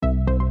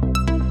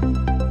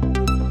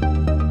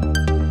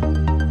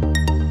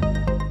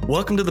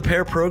Welcome to the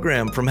Pair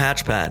Program from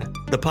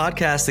Hatchpad, the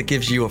podcast that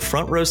gives you a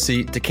front row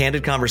seat to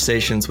candid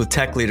conversations with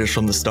tech leaders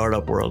from the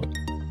startup world.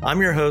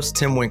 I'm your host,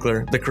 Tim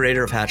Winkler, the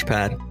creator of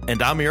Hatchpad.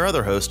 And I'm your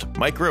other host,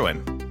 Mike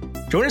Arun.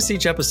 Join us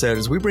each episode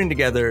as we bring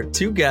together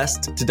two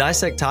guests to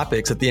dissect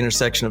topics at the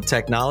intersection of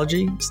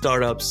technology,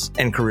 startups,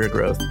 and career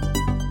growth.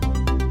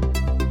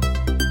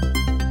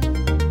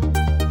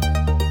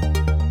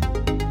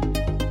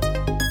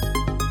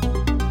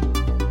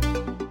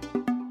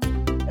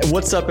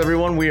 What's up,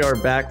 everyone? We are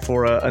back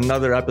for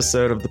another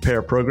episode of the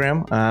Pair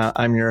Program.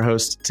 I'm your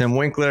host, Tim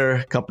Winkler,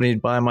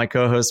 accompanied by my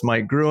co-host,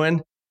 Mike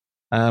Gruen.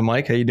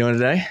 Mike, how you doing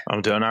today?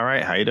 I'm doing all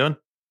right. How you doing?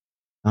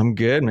 I'm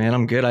good, man.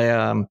 I'm good.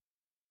 I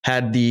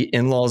had the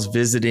in-laws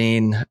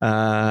visiting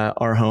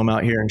our home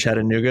out here in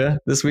Chattanooga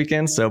this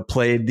weekend, so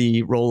played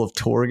the role of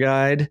tour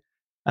guide.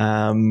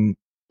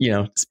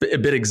 It's a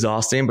bit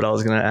exhausting, but I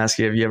was going to ask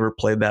you, have you ever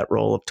played that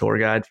role of tour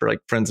guide for like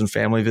friends and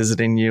family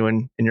visiting you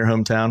in your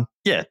hometown?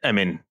 Yeah, I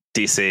mean,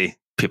 DC,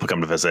 people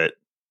come to visit.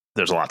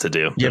 There's a lot to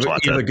do. Do you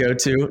have a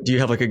go-to? Do you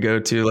have like a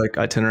go-to like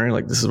itinerary?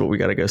 Like, this is what we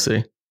got to go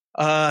see?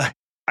 I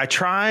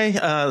try.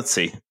 Let's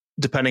see.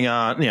 Depending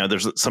on,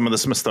 there's some of the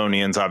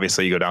Smithsonian's.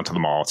 Obviously, you go down to the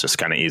mall. It's just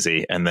kind of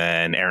easy. And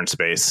then Air and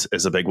Space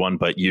is a big one.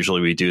 But usually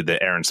we do the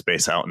Air and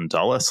Space out in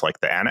Dulles, like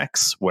the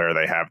annex, where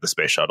they have the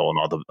space shuttle and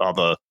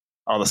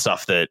all the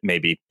stuff that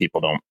maybe people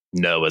don't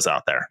know is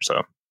out there.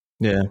 So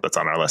yeah, that's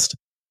on our list.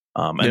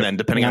 And then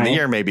depending on the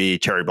year, maybe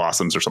cherry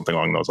blossoms or something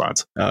along those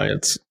lines. Oh,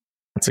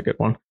 that's a good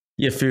one.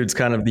 Yeah, food's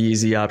kind of the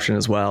easy option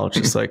as well. It's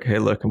just like, hey,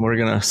 look, and we're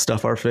going to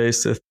stuff our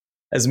face with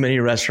as many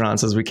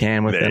restaurants as we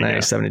can within a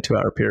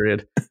 72-hour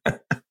period.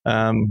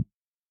 Yeah,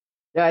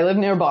 I live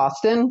near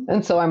Boston,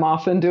 and so I'm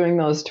often doing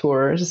those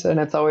tours,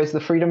 and it's always the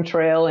Freedom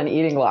Trail and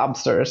eating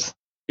lobsters.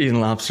 Yeah.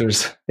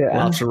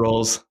 Lobster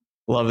rolls.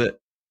 Love it.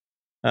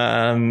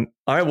 All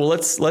right, well,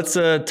 let's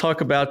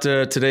talk about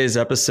today's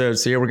episode.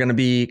 So we're going to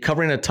be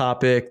covering a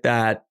topic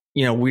that,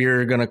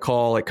 we're going to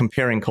call like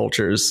comparing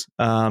cultures.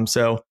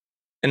 So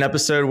an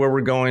episode where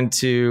we're going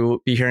to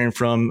be hearing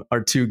from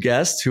our two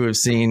guests who have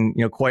seen,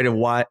 quite a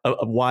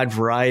wide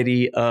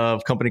variety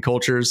of company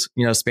cultures,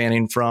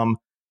 spanning from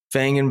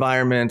FANG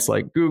environments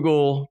like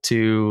Google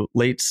to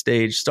late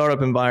stage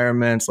startup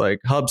environments like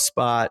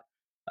HubSpot,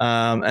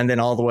 and then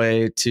all the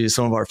way to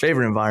some of our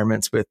favorite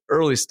environments with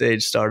early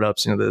stage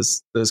startups,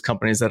 those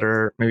companies that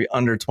are maybe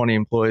under 20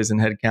 employees in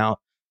headcount.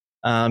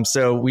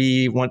 So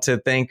we want to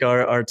thank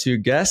our two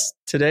guests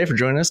today for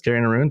joining us, Kerry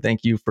and Arun.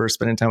 Thank you for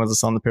spending time with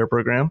us on the Pair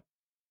Program.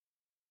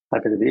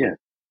 Happy to be here.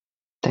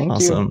 Thank you.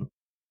 Awesome.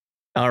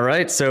 All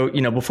right. So,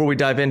 before we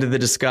dive into the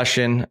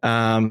discussion,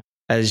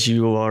 as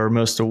you are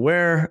most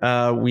aware,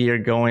 we are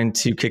going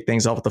to kick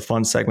things off with a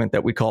fun segment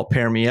that we call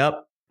Pair Me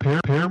Up.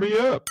 Pair me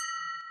up.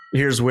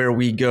 Here's where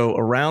we go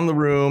around the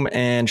room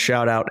and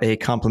shout out a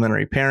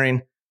complimentary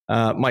pairing.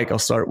 Mike, I'll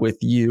start with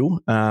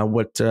you.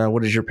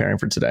 What is your pairing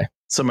for today?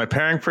 So my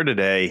pairing for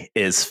today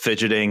is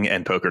fidgeting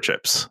and poker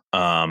chips.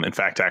 In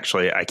fact,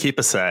 actually, I keep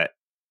a set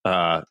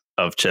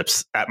of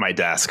chips at my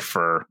desk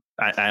for,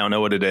 I don't know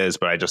what it is,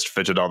 but I just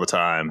fidget all the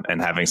time,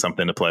 and having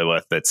something to play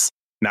with that's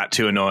not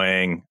too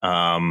annoying,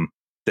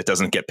 that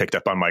doesn't get picked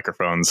up on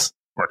microphones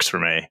works for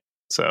me.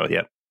 So,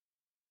 yeah.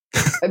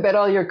 I bet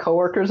all your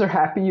coworkers are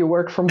happy you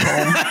work from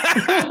home.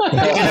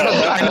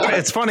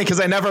 It's funny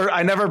because I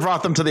never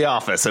brought them to the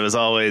office. It's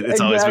always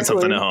been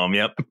something at home.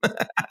 Yep.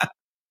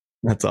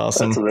 That's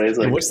awesome. That's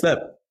amazing. And what's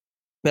that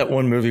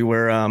one movie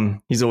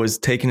where he's always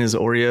taking his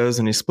Oreos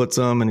and he splits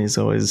them and he's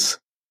always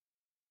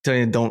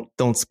telling you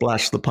don't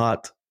splash the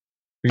pot.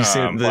 You see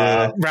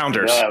the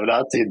Rounders? No, I have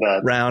not seen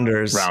that.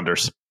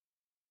 Rounders.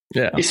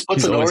 Yeah. He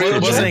splits an Oreo. I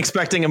wasn't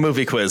expecting a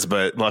movie quiz,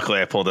 but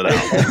luckily I pulled it out.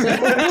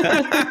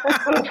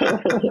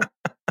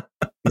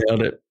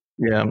 Nailed it.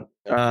 Yeah.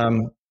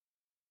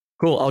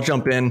 Cool. I'll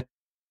jump in.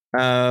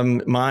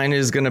 Mine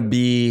is going to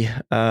be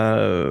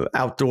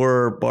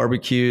outdoor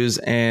barbecues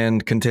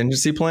and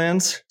contingency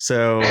plans.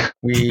 So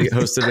we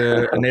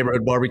hosted a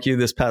neighborhood barbecue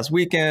this past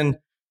weekend.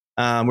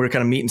 We were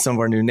kind of meeting some of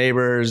our new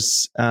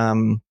neighbors.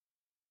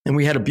 And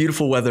we had a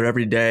beautiful weather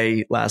every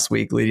day last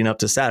week leading up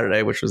to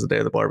Saturday, which was the day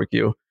of the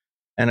barbecue.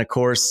 And of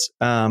course,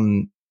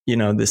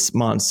 this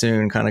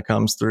monsoon kind of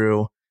comes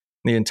through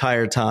the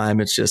entire time.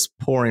 It's just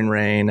pouring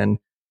rain. And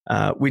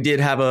we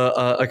did have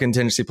a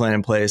contingency plan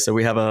in place. So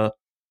we have a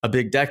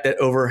big deck that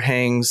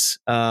overhangs.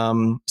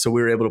 So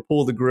we were able to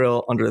pull the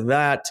grill under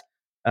that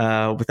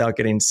without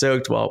getting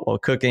soaked while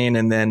cooking,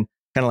 and then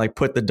kind of like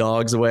put the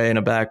dogs away in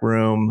a back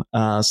room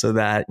so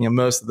that,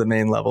 most of the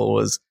main level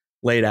was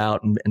laid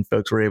out and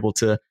folks were able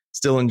to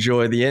still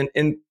enjoy the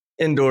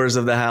indoors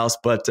of the house.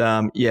 But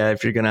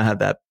if you're going to have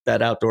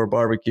that outdoor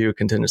barbecue,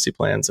 contingency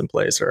plans in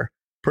place are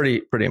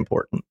pretty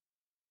important.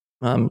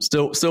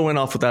 Still went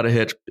off without a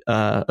hitch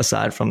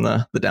aside from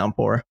the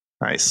downpour.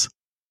 Nice.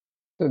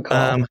 Good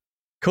call.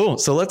 Cool.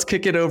 So let's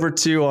kick it over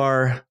to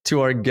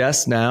our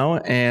guests now.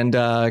 And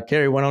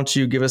Kerry, why don't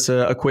you give us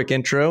a quick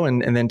intro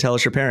and then tell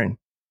us your pairing?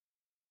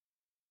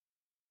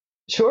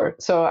 Sure.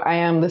 So I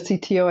am the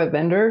CTO at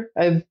Vendr.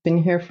 I've been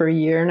here for a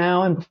year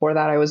now. And before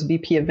that, I was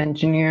VP of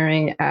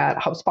engineering at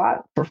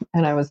HubSpot,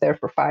 and I was there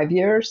for 5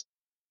 years.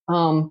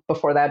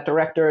 Before that,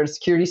 director at a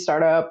security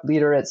startup,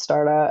 leader at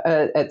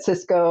at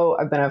Cisco.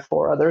 I've been at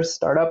 4 other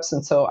startups.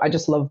 And so I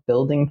just love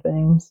building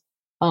things.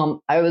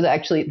 I was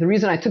actually, the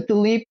reason I took the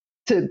leap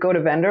to go to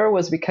Vendr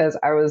was because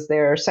I was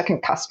their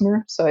second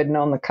customer. So I'd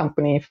known the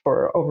company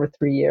for over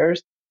 3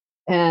 years.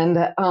 And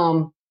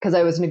because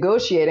I was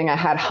negotiating, I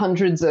had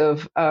hundreds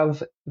of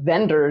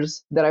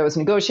vendors that I was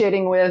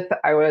negotiating with.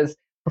 I was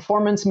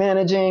performance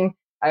managing.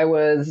 I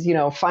was,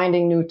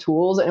 finding new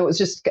tools. And it was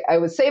just, I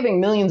was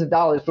saving millions of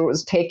dollars, but it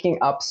was taking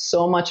up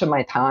so much of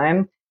my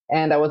time.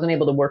 And I wasn't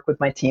able to work with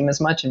my team as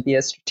much and be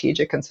as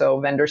strategic. And so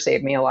Vendr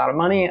saved me a lot of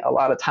money, a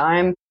lot of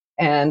time.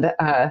 And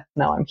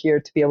now I'm here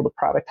to be able to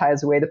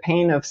productize away the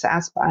pain of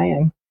SaaS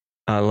buying.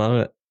 I love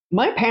it.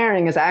 My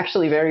pairing is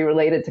actually very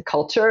related to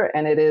culture,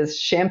 and it is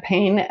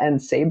champagne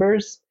and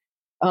sabers.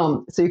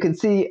 So you can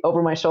see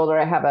over my shoulder,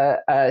 I have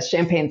a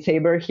champagne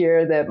saber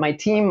here that my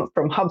team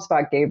from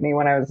HubSpot gave me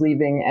when I was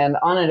leaving. And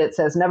on it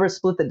says, "Never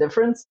split the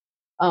difference,"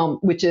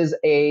 which is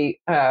a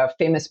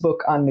famous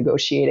book on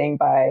negotiating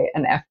by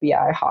an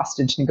FBI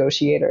hostage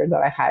negotiator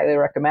that I highly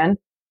recommend.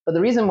 But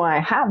the reason why I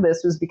have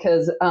this was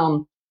because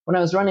when I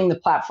was running the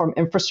platform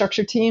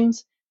infrastructure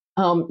teams,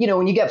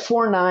 when you get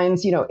 4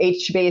 nines,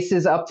 HBase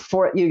is up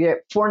for, you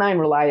get 4.9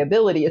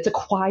 reliability. It's a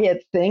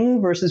quiet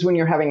thing versus when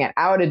you're having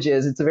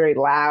outages, it's a very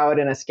loud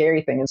and a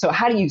scary thing. And so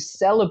how do you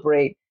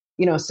celebrate,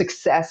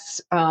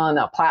 success on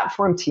a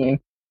platform team?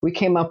 We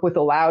came up with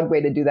a loud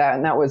way to do that.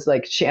 And that was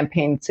like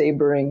champagne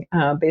sabering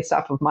based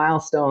off of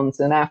milestones.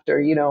 And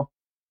after,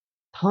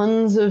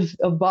 tons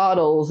of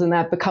bottles and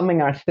that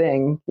becoming our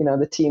thing,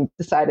 the team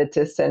decided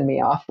to send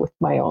me off with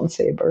my own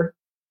saber.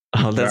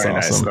 Oh, that's Very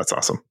awesome. Nice. That's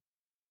awesome.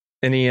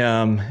 Any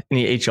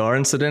HR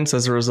incidents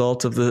as a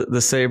result of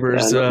the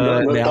sabers? No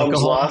the thumbs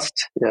alcohol? lost.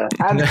 Yeah.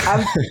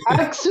 I've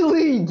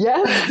actually,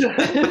 yes.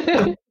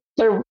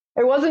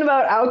 It wasn't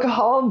about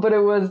alcohol, but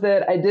it was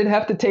that I did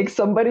have to take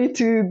somebody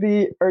to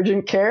the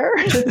urgent care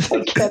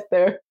to get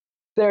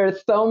their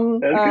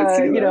thumb,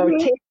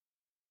 tape.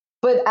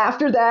 But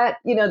after that,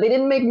 they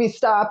didn't make me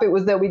stop. It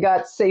was that we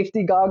got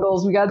safety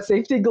goggles, we got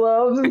safety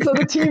gloves, and so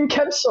the team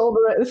kept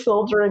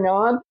soldiering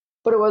on.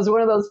 But it was one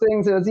of those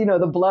things, it was,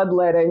 the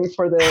bloodletting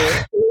for the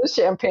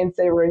champagne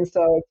sabering.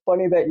 So it's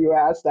funny that you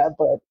asked that,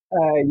 but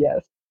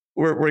yes.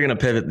 We're going to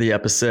pivot the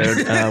episode.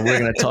 We're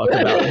going to talk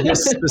about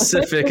this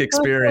specific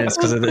experience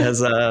because it has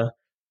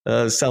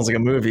sounds like a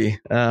movie.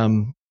 I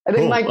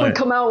think Mike would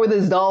come out with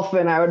his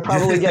dolphin. I would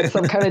probably get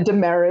some kind of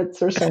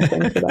demerits or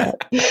something for that.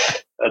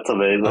 That's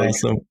amazing.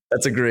 Awesome.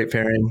 That's a great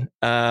pairing.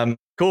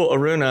 Cool.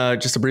 Arun,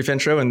 just a brief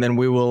intro, and then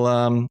we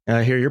will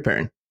hear your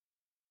pairing.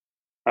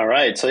 All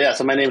right. So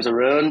my name is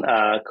Arun,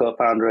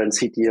 co-founder and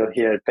CTO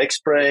here at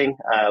BigSpring.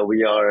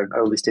 We are an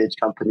early stage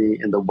company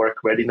in the work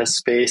readiness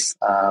space.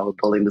 We're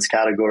building this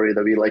category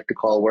that we like to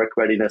call work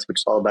readiness, which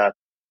is all about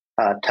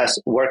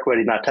work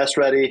ready, not test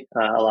ready,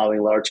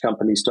 allowing large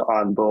companies to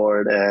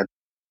onboard and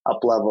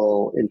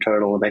up-level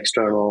internal and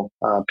external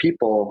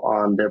people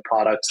on their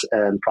products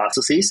and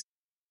processes.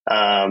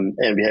 And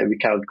we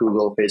count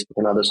Google, Facebook,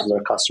 and others as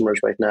our customers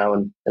right now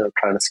and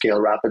trying to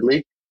scale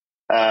rapidly.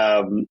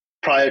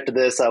 Prior to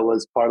this, I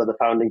was part of the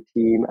founding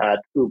team at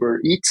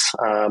Uber Eats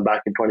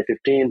back in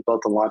 2015,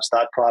 built and launched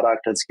that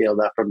product and scaled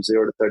that from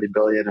 0 to 30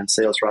 billion in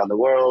sales around the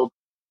world.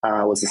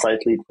 Was the site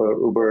lead for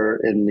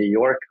Uber in New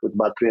York with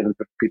about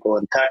 350 people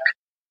in tech.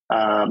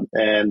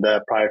 And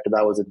prior to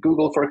that, I was at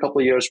Google for a couple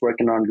of years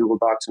working on Google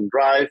Docs and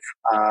Drive.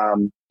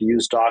 You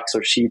use Docs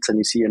or Sheets and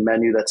you see a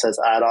menu that says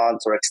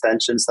add-ons or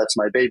extensions. That's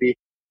my baby.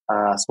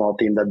 Small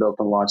team that built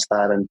and launched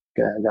that and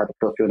got up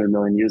to a few 100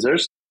 million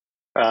users.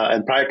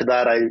 And prior to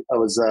that, I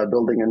was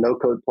building a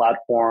no-code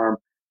platform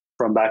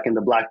from back in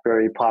the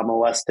BlackBerry Palm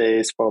OS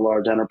days for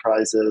large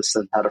enterprises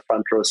and had a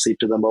front row seat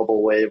to the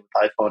mobile wave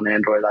with iPhone,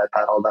 Android,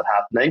 iPad, all that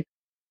happening.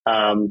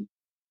 And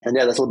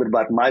that's a little bit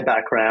about my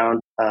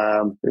background,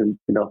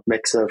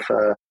 mix of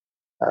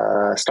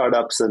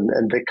startups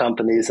and big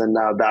companies, and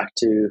now back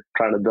to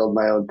trying to build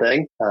my own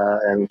thing,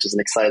 and which is an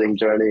exciting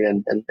journey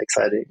and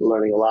exciting,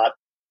 learning a lot.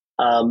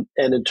 And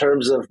in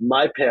terms of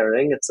my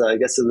pairing, I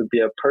guess it would be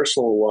a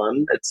personal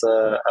one.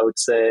 I would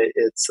say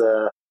it's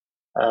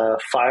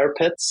fire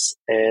pits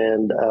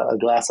and a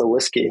glass of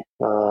whiskey.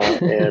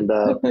 And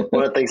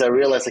one of the things I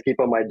realized I keep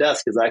on my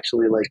desk is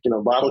actually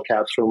bottle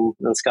caps from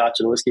Scotch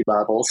and whiskey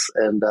bottles,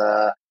 and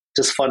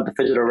just fun to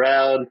fidget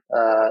around.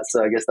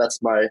 So I guess that's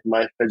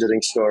my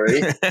fidgeting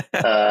story.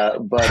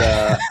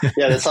 But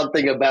there's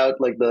something about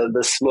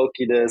the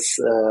smokiness,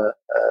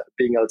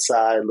 being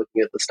outside,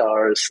 looking at the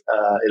stars,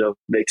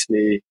 makes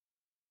me,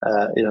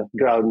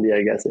 ground me,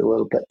 I guess, a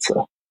little bit.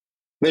 So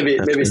maybe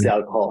it's the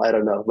alcohol. I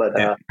don't know, but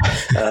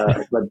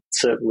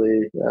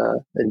certainly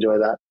enjoy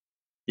that.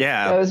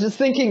 Yeah. I was just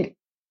thinking,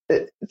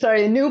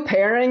 a new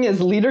pairing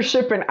is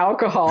leadership and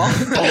alcohol.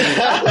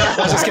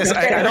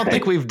 I don't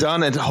think we've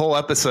done a whole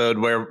episode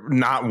where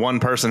not one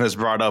person has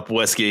brought up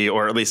whiskey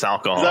or at least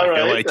alcohol. Is that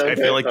right? I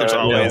feel like there's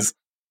always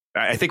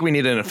I think we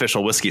need an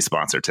official whiskey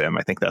sponsor, Tim.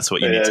 I think that's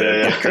what you need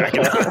to get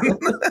cracking on.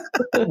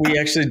 We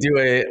actually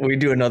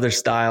do another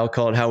style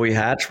called How We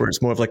Hatch, where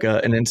it's more of like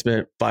an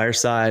intimate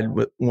fireside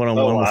with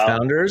one-on-one with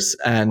founders.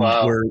 And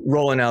we're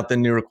rolling out the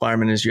new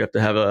requirement is you have to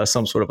have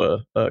some sort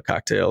of a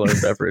cocktail or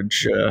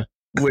beverage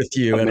with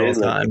you at all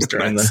times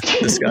during the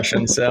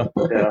discussion. So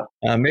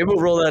maybe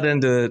we'll roll that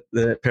into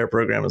the pair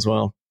program as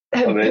well.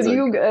 Have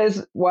you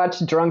guys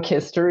watched Drunk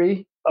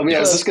History? I mean,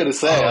 I was just going to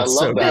say, I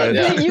love that.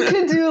 Yeah. You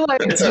could do like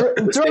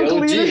drunk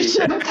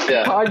leadership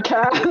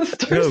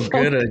podcast. Oh,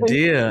 good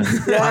idea.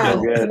 Yeah,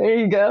 there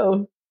you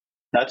go.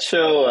 That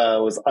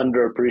show was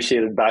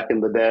underappreciated back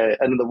in the day.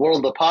 And in the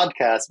world of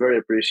podcasts, very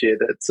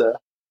appreciated. So.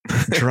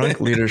 Drunk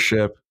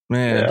leadership,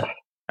 man. Yeah.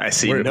 I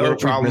see no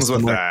problems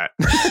with that.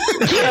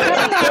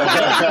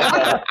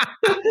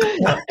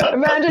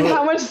 Imagine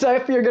how much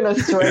stuff you're going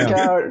to strike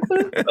out.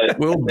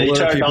 We'll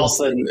blur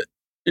people's...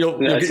 You'll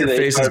get your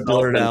faces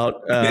blurred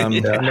out. No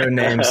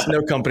names,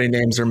 no company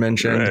names are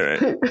mentioned.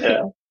 Right.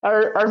 Yeah.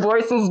 Our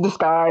voices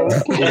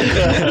disguised.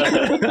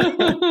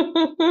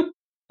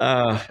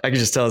 I can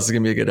just tell this is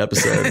gonna be a good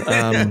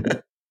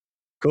episode.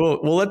 Cool.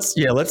 Well, let's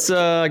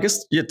I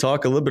guess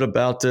talk a little bit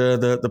about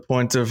the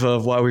point of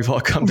why we've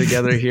all come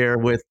together here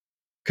with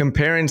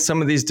comparing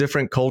some of these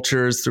different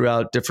cultures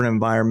throughout different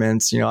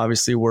environments.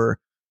 Obviously we're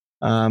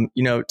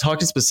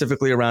talking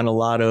specifically around a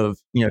lot of,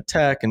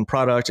 tech and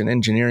product and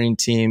engineering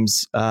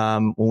teams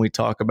when we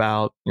talk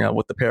about,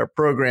 what the pair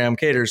program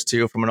caters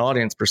to from an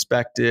audience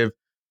perspective.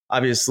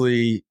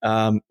 Obviously,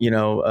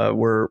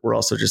 we're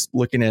also just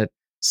looking at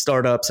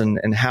startups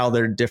and how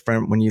they're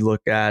different when you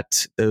look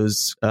at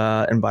those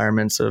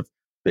environments of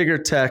bigger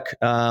tech.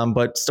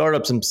 But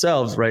startups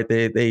themselves, right,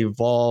 they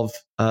evolve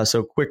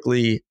so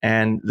quickly,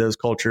 and those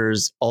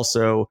cultures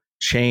also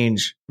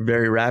change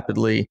very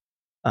rapidly.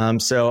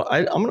 So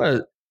I'm going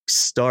to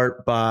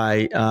start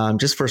by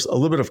just first a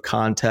little bit of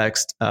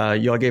context.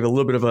 You all gave a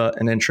little bit of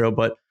an intro,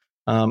 but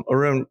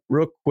Arun,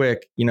 real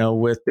quick,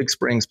 with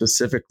BigSpring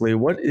specifically,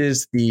 what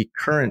is the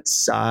current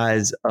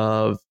size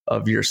of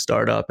your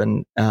startup,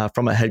 and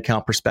from a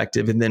headcount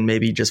perspective, and then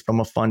maybe just from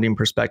a funding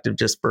perspective,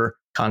 just for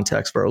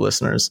context for our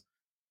listeners?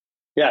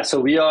 Yeah, so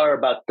we are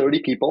about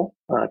 30 people,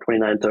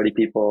 29, 30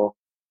 people.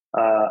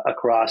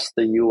 Across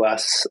the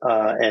U.S.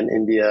 And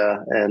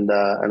India and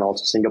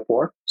also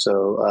Singapore.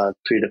 So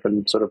 3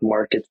 different sort of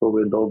markets where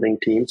we're building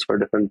teams for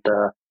different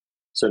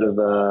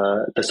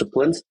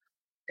disciplines.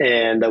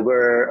 And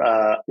we're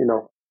a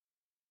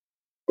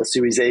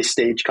Series A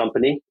stage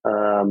company.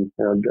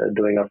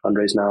 Doing our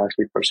fundraise now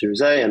actually for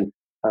Series A, and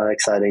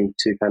exciting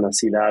to kind of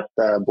see that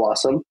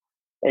blossom.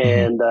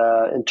 And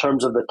in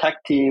terms of the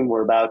tech team,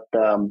 we're about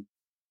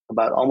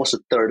almost a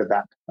third of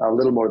that, a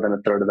little more than a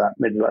third of that,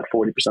 maybe about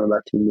 40% of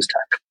that team is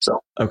tech. So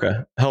okay,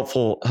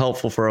 helpful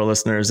for our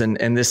listeners.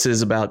 And this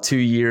is about 2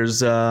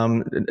 years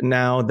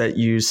now that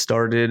you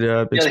started.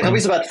 The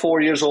company's about 4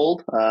 years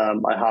old.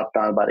 I hopped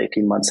on about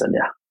 18 months in.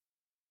 Yeah.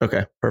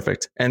 Okay,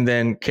 perfect. And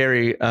then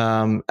Kerry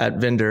at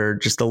Vendr,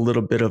 just a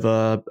little bit of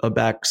a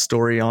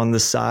backstory on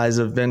the size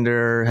of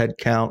Vendr,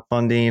 headcount,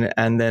 funding,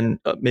 and then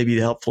maybe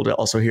helpful to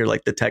also hear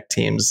like the tech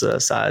team's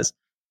size.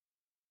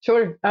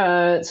 Sure.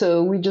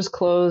 So we just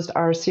closed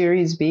our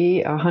Series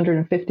B,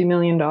 $150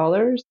 million.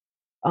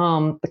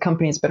 The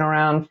company's been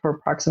around for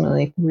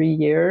approximately 3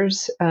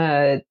 years.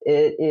 It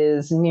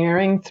is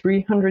nearing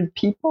 300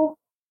 people.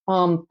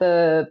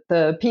 The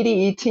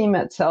PDE team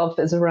itself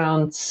is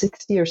around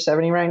 60 or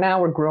 70 right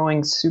now. We're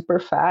growing super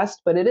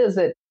fast, but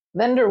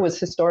Vendr was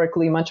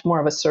historically much more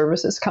of a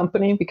services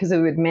company because it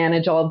would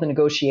manage all of the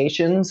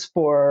negotiations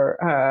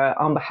for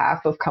on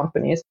behalf of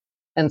companies.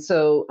 And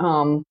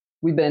so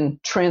we've been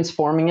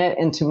transforming it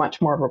into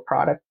much more of a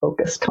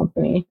product-focused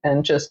company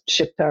and just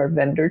shipped our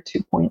Vendr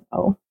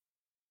 2.0.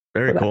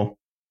 Very cool.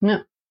 Yeah.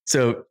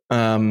 So,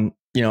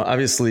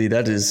 obviously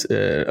that is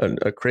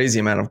a crazy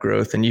amount of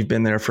growth, and you've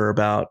been there for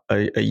about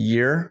a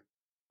year.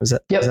 Is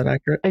that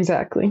accurate?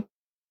 Exactly.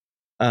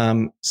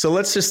 So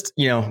let's just,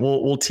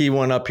 we'll tee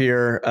one up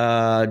here.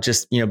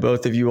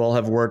 Both of you all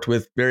have worked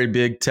with very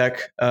big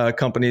tech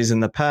companies in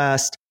the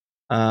past.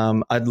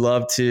 I'd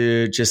love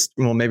to just,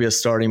 maybe a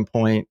starting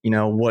point,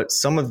 what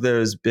some of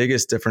those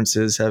biggest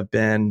differences have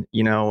been,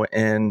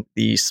 in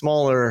the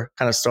smaller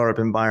kind of startup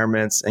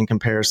environments in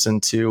comparison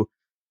to,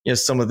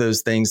 some of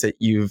those things that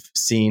you've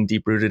seen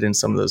deep rooted in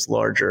some of those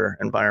larger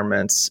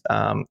environments.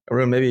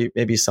 Or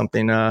maybe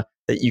something that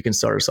you can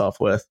start us off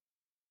with.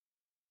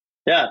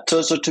 Yeah.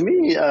 So to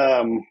me,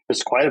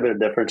 there's quite a bit of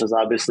differences.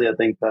 Obviously, I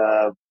think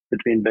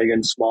between big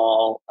and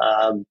small.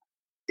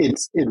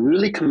 It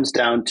really comes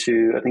down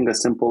to, I think the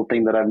simple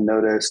thing that I've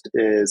noticed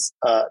is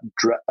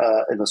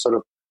sort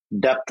of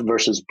depth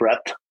versus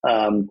breadth.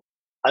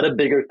 At a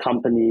bigger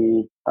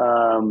company,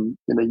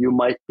 you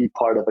might be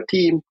part of a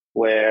team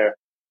where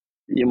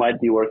you might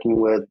be working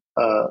with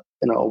a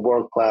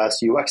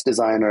world-class UX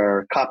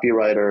designer,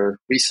 copywriter,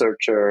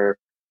 researcher,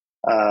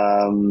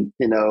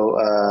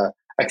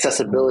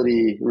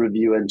 accessibility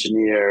review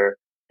engineer,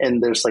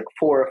 and there's like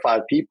 4 or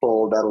 5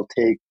 people that'll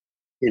take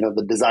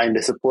the design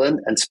discipline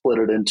and split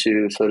it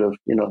into sort of,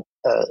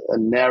 a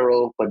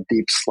narrow but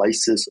deep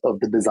slices of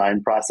the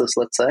design process,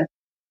 let's say.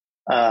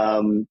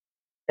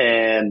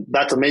 And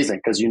that's amazing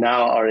because you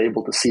now are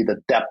able to see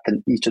the depth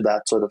in each of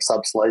that sort of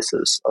sub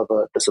slices of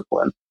a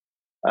discipline.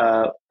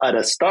 At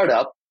a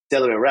startup, the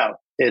other way around,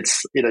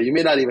 it's, you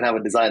may not even have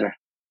a designer,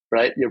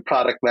 right? Your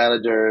product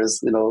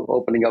managers,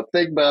 opening up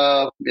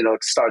Figma,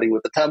 starting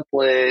with the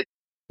template,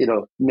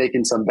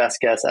 making some best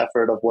guess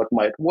effort of what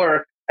might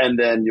work. And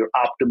then you're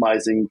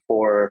optimizing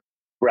for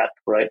breadth,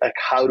 right? Like,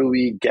 how do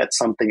we get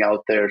something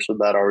out there so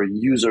that our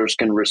users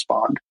can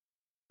respond?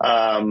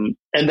 And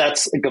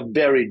that's like a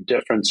very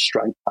different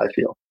strength, I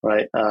feel,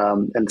 right?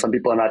 And some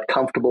people are not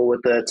comfortable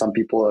with it. Some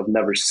people have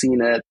never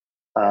seen it.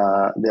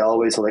 They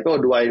always are like,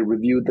 oh, do I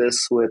review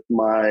this with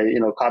my,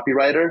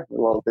 copywriter?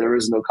 Well, there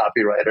is no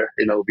copywriter.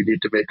 We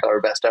need to make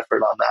our best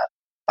effort on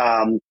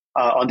that.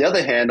 On the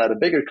other hand, at a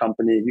bigger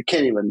company, you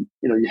can't even,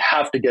 you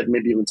have to get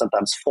maybe even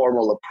sometimes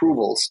formal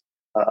approvals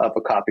of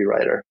a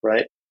copywriter,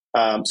 right?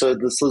 So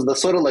this is the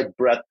sort of like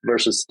breadth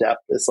versus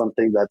depth is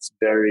something that's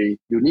very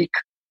unique.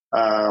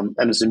 And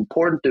it's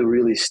important to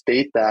really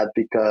state that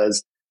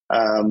because,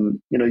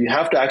 you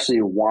have to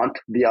actually want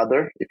the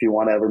other if you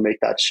want to ever make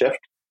that shift.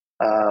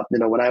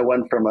 When I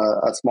went from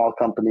a small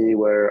company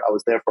where I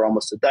was there for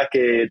almost a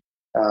decade,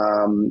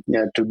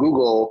 to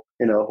Google,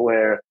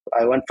 where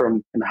I went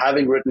from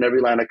having written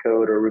every line of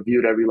code or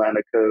reviewed every line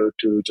of code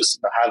to just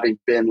having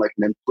been like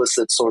an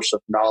implicit source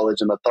of knowledge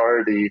and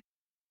authority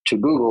to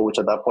Google, which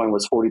at that point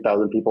was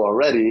 40,000 people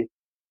already.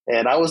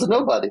 And I was a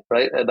nobody,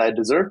 right? And I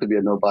deserved to be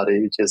a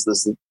nobody, just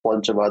this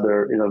bunch of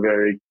other,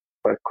 very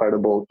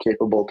credible,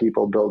 capable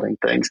people building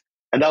things.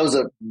 And that was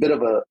a bit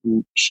of a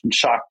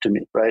shock to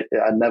me, right?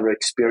 I never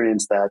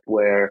experienced that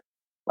where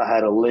I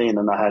had a lane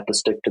and I had to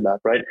stick to that,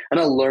 right? And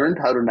I learned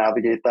how to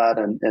navigate that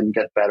and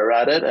get better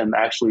at it and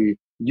actually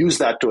use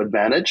that to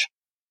advantage.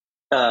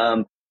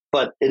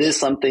 But it is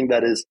something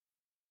that is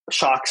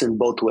shocks in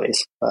both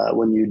ways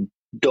when you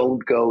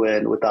don't go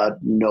in without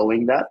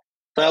knowing that.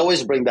 So I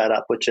always bring that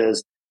up, which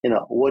is,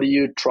 what are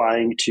you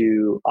trying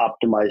to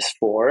optimize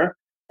for?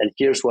 And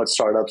here's what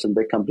startups and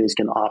big companies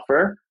can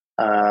offer.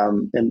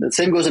 And the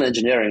same goes in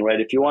engineering, right?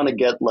 If you want to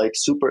get like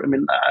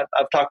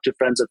I've talked to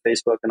friends at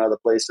Facebook and other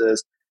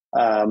places,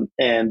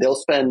 and they'll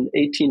spend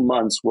 18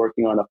 months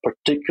working on a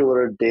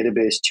particular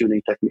database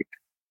tuning technique,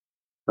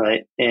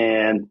 right?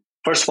 And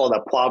first of all,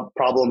 that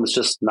problem is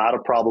just not a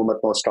problem at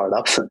most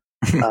startups.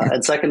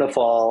 And second of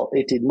all,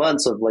 18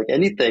 months of like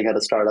anything at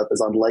a startup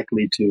is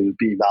unlikely to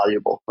be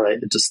valuable, right?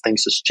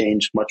 Things just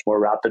change much more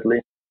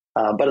rapidly.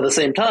 But at the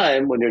same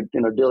time, when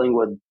you're dealing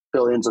with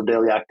billions of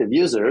daily active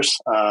users,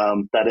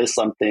 that is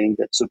something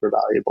that's super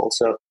valuable.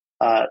 So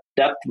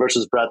depth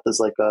versus breadth is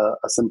like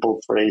a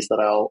simple phrase that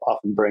I'll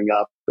often bring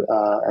up,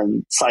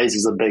 and size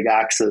is a big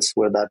axis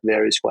where that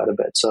varies quite a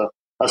bit. So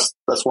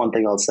that's one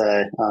thing I'll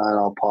say, and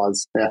I'll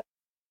pause. Yeah.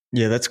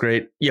 Yeah, that's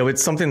great.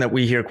 It's something that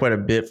we hear quite a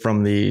bit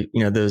from the,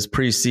 those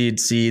pre-seed,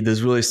 seed,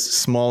 those really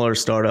smaller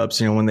startups,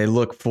 when they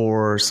look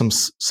for some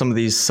of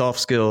these soft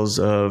skills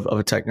of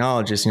a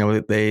technologist,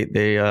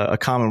 they a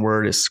common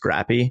word is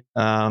scrappy.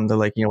 They're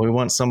like, we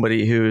want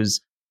somebody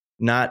who's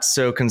not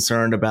so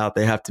concerned about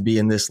they have to be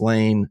in this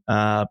lane,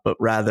 but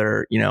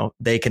rather,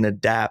 they can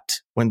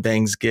adapt when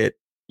things get,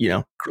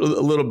 a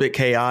little bit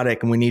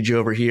chaotic and we need you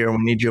over here and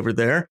we need you over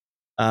there.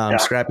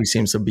 Scrappy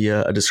seems to be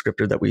a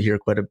descriptor that we hear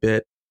quite a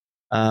bit.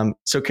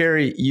 So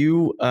Kerry,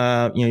 you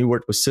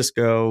worked with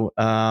Cisco,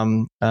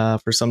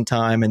 for some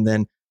time, and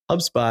then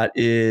HubSpot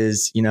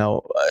is,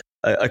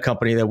 a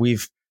company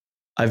that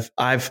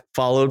I've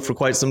followed for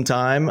quite some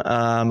time.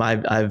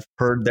 I've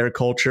heard their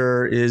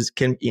culture is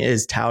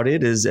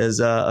touted as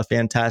a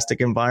fantastic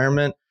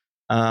environment.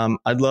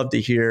 I'd love to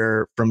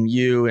hear from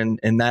you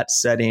in that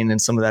setting and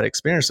some of that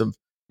experience of,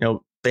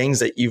 things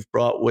that you've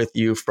brought with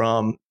you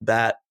from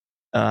that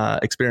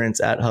experience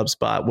at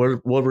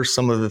HubSpot. What were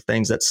some of the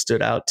things that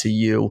stood out to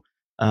you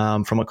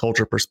from a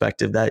culture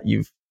perspective that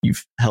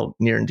you've held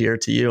near and dear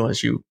to you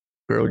as you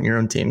grow in your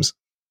own teams?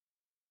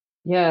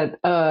 Yeah,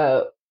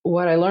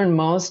 what I learned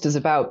most is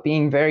about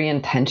being very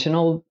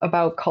intentional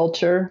about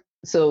culture.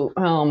 So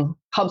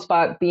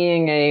HubSpot,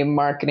 being a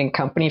marketing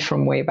company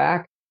from way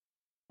back,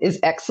 is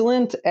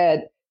excellent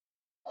at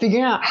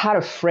figuring out how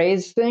to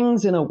phrase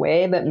things in a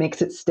way that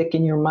makes it stick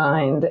in your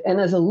mind.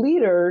 And as a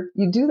leader,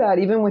 you do that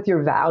even with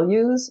your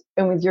values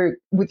and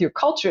with your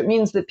culture. It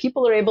means that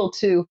people are able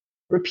to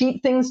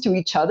repeat things to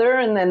each other,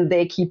 and then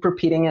they keep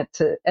repeating it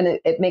and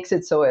it makes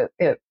it so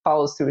it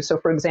follows through. So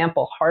for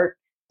example, HEART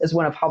is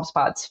one of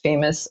HubSpot's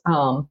famous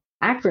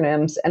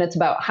acronyms, and it's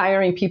about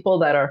hiring people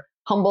that are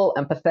humble,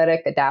 empathetic,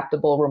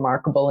 adaptable,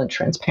 remarkable, and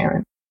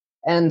transparent.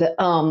 And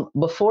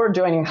before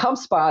joining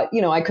HubSpot,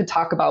 I could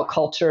talk about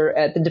culture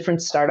at the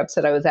different startups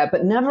that I was at,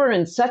 but never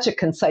in such a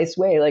concise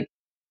way. Like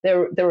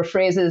there were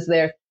phrases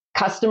there: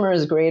 customer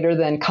is greater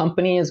than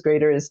company, is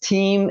greater as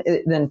team,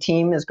 then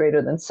team is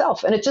greater than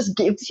self. And it just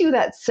gives you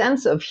that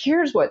sense of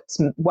here's what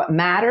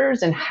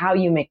matters and how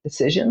you make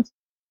decisions.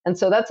 And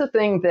so that's a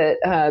thing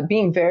that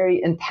being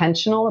very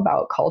intentional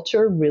about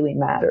culture really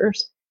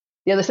matters.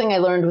 The other thing I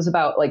learned was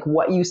about like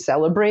what you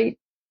celebrate,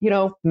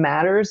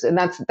 matters. And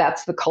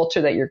that's the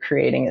culture that you're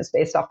creating is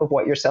based off of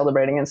what you're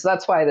celebrating. And so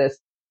that's why this,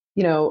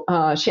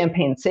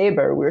 Champagne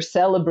Saber, we're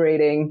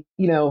celebrating,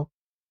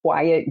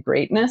 quiet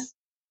greatness.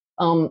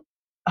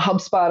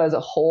 HubSpot as a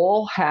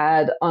whole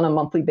had on a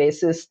monthly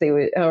basis,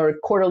 or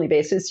quarterly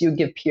basis, you would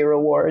give peer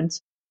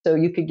awards. So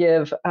you could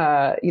give,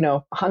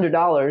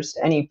 $100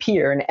 to any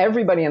peer, and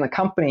everybody in the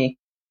company,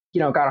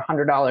 got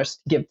 $100 to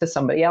give to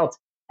somebody else.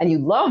 And you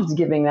loved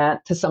giving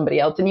that to somebody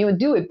else, and you would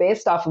do it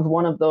based off of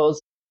one of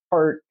those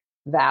heart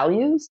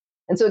values.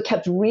 And so it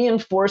kept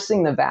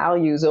reinforcing the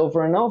values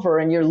over and over.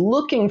 And you're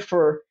looking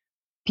for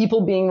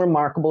people being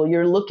remarkable.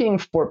 You're looking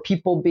for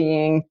people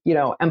being,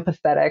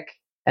 empathetic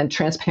and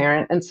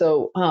transparent. And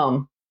so,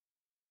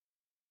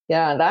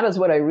 that is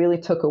what I really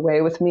took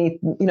away with me.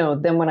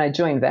 Then when I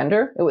joined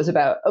Vendr, it was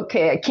about,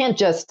 okay, I can't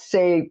just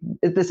say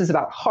this is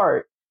about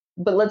heart,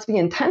 but let's be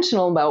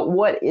intentional about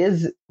what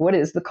is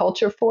the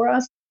culture for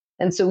us.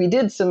 And so we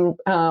did some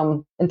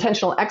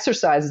intentional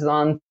exercises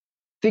on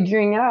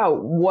figuring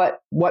out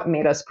what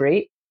made us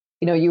great.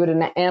 You would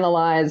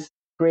analyze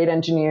great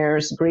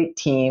engineers, great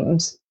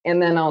teams,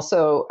 and then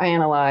also I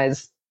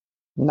analyze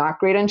not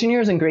great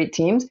engineers and great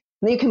teams.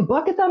 And then you can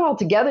bucket that all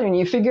together and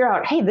you figure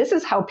out, hey, this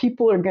is how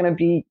people are going to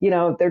be,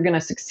 they're going to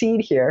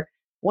succeed here.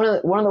 One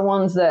of the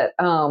ones that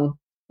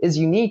is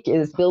unique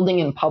is building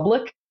in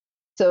public.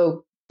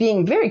 So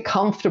being very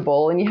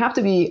comfortable, and you have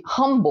to be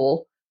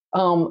humble,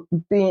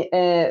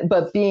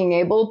 but being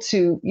able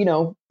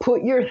to,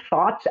 put your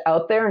thoughts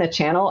out there in a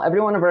channel.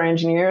 Every one of our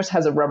engineers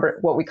has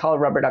what we call a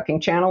rubber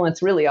ducking channel.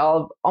 It's really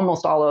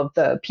almost all of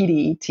the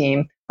PDE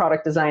team,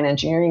 product design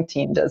engineering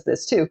team, does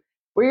this too,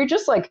 where you're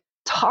just like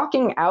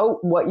talking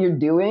out what you're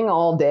doing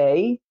all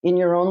day in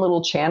your own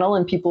little channel,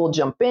 and people will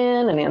jump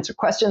in and answer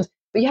questions.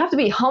 But you have to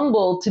be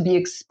humble to be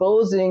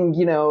exposing,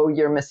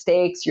 your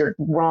mistakes, your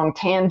wrong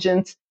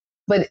tangents.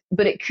 But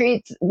it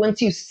creates, once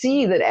you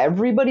see that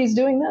everybody's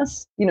doing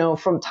this,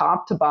 from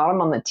top to bottom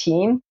on the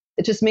team,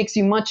 it just makes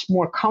you much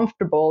more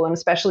comfortable. And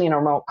especially in a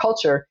remote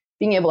culture,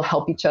 being able to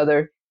help each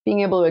other, being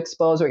able to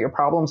expose what your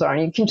problems are,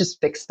 and you can just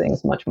fix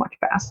things much, much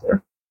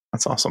faster.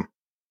 That's awesome.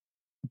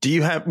 Do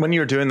you have, when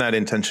you're doing that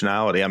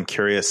intentionality, I'm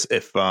curious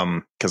if,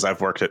 because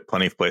I've worked at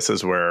plenty of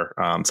places where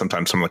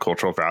sometimes some of the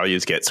cultural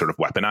values get sort of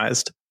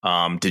weaponized.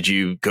 Did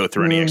you go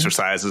through any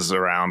exercises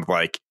around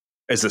like,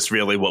 is this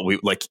really what we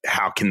like?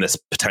 How can this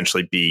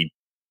potentially be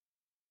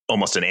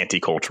almost an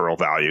anti-cultural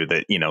value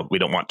that, we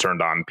don't want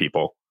turned on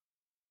people?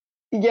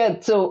 Yeah.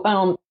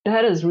 So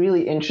that is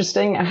really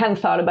interesting. I hadn't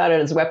thought about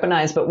it as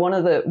weaponized, but one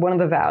of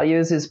the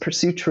values is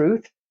pursue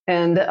truth.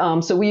 And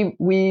so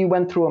we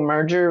went through a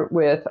merger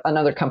with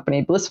another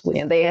company, Blissfully,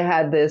 and they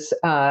had this,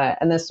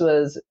 and this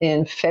was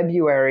in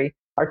February.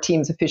 Our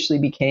teams officially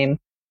became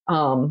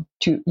one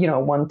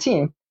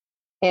team,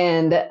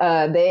 and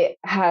they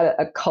had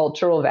a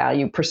cultural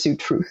value: pursue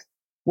truth.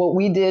 What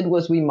we did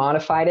was we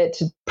modified it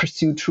to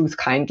pursue truth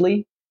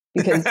kindly,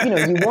 because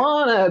you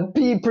want to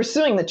be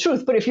pursuing the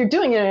truth, but if you're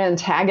doing it in an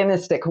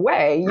antagonistic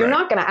way, you're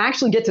not going to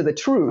actually get to the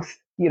truth.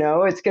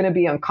 It's going to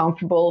be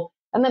uncomfortable,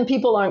 and then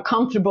people aren't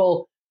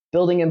comfortable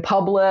building in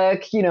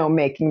public,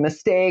 making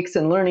mistakes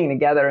and learning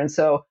together. And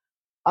so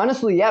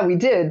honestly, yeah, we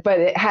did, but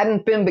it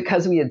hadn't been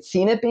because we had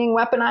seen it being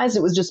weaponized.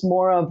 It was just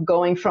more of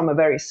going from a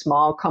very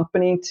small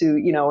company to,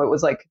 it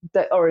was like,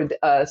 or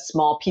a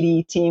small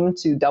PD team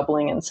to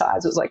doubling in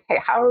size. It was like, hey,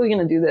 how are we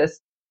going to do this?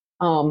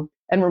 And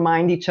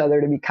remind each other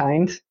to be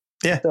kind.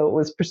 Yeah. So it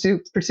was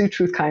pursue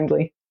truth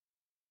kindly.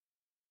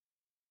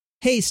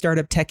 Hey,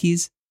 startup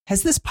techies.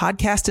 Has this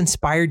podcast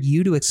inspired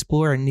you to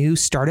explore a new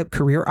startup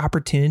career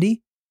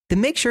opportunity? Then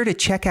make sure to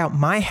check out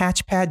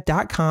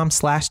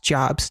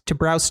myhatchpad.com/jobs to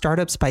browse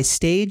startups by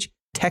stage,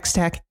 tech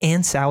stack,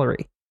 and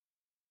salary.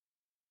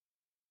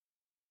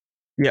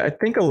 Yeah, I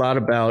think a lot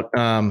about,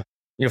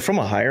 from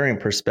a hiring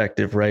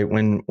perspective, right?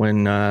 When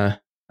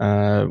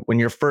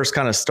you're first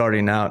kind of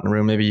starting out, and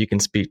Arun, maybe you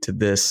can speak to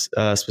this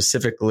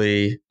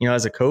specifically,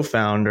 as a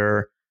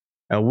co-founder,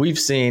 we've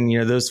seen,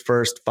 those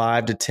first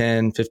 5 to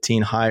 10,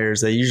 15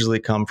 hires, they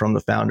usually come from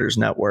the founders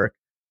network.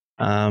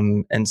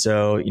 And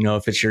so,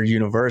 if it's your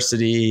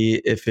university,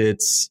 if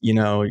it's,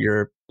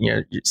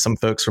 some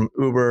folks from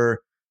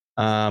Uber,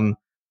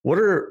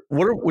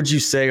 what would you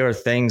say are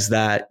things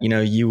that,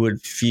 you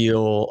would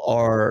feel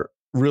are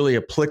really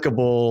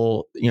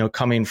applicable,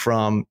 coming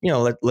from,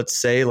 let's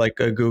say like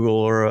a Google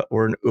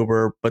or an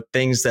Uber, but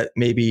things that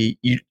maybe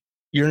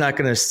you're not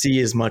going to see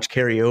as much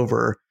carry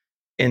over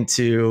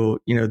into,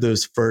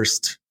 those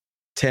first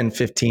 10,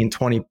 15,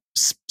 20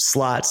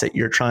 slots that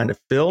you're trying to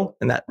fill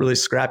in that really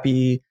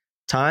scrappy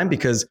time,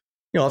 because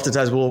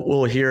oftentimes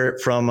we'll hear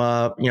it from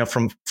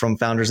from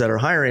founders that are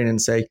hiring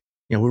and say,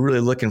 we're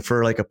really looking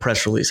for like a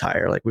press release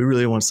hire, like we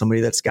really want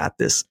somebody that's got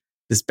this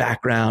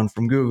background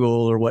from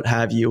Google or what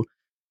have you.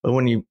 But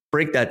when you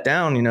break that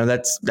down,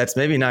 that's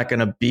maybe not going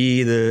to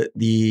be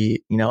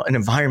the an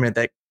environment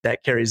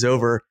that carries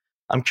over.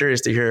 I'm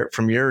curious to hear it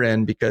from your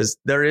end, because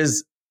there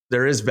is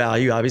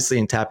value obviously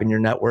in tapping your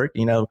network.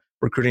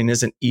 Recruiting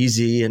isn't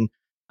easy, and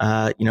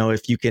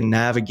if you can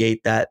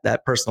navigate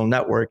that personal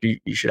network,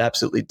 you should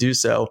absolutely do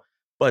so.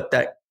 But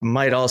that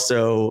might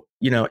also,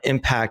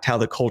 impact how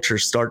the culture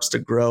starts to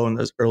grow in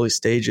those early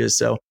stages.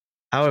 So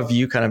how have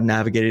you kind of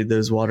navigated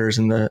those waters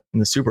in the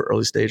super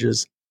early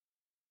stages?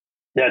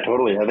 Yeah,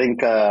 totally. I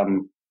think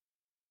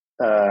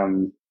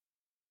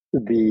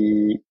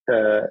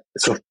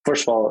so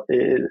first of all,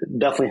 it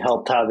definitely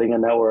helped having a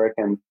network,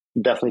 and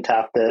definitely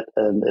tapped it,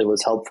 and it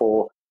was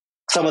helpful.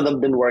 Some of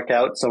them didn't work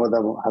out. Some of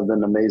them have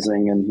been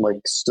amazing and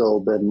still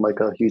been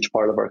a huge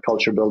part of our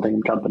culture building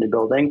and company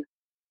building.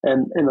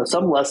 And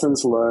some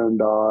lessons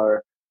learned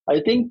are,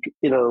 I think,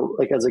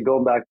 as I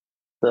go back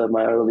to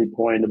my early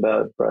point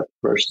about breadth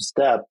versus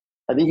depth,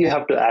 I think you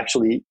have to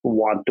actually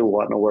want to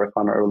work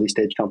on an early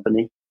stage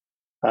company.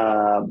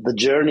 The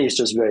journey is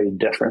just very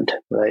different,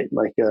 right?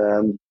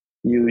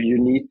 You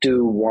need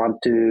to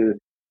want to,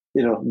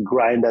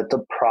 grind at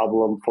the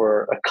problem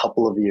for a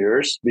couple of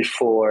years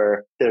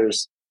before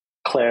there's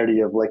clarity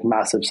of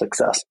massive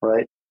success,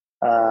 right?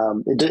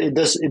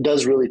 It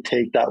does really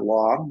take that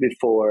long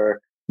before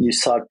you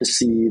start to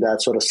see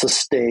that sort of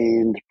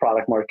sustained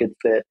product market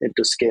fit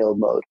into scale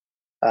mode.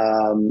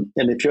 And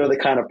if you're the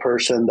kind of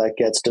person that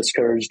gets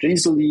discouraged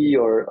easily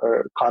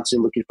or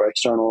constantly looking for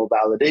external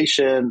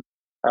validation,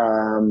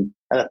 and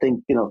I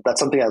think, that's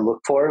something I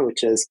look for,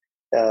 which is,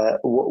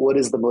 what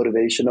is the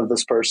motivation of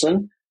this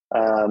person?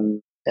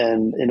 And,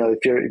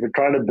 if you're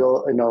trying to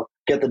build,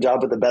 get the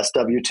job with the best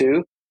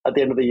W-2 at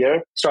the end of the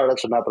year,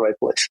 startups are not the right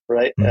place,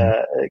 right?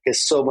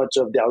 Because so much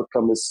of the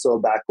outcome is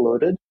so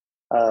backloaded.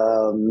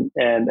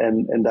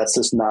 And that's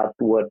just not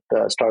what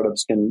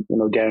startups can,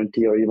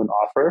 guarantee or even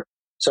offer.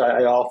 So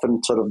I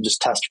often sort of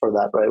just test for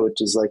that, right?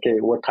 Which is hey,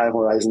 what time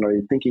horizon are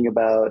you thinking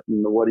about?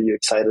 What are you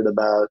excited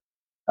about?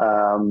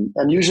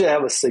 And usually I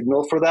have a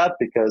signal for that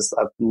because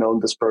I've known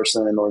this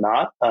person or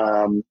not.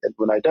 And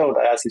when I don't,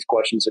 I ask these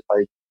questions. If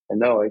I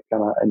know,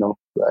 I know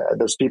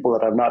there's people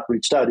that I've not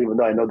reached out, even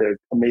though I know they're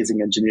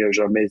amazing engineers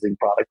or amazing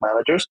product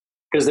managers,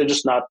 because they're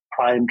just not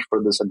primed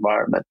for this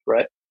environment,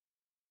 right?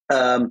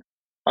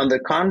 On the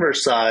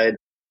converse side,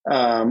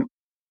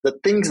 the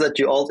things that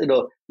you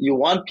also, you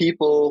want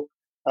people,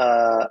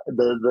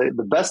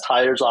 the best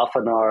hires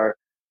often are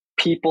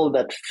people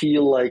that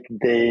feel like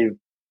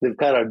they've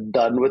kind of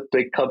done with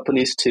big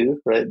companies too,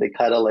 right? They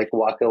kind of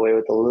walk away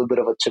with a little bit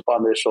of a chip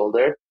on their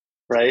shoulder,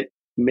 right?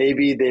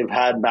 Maybe they've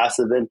had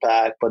massive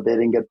impact, but they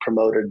didn't get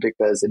promoted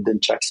because it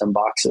didn't check some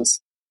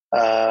boxes.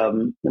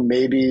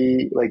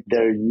 Maybe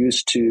they're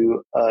used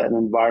to an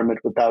environment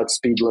without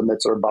speed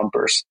limits or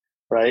bumpers,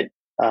 right?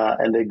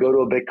 And they go to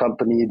a big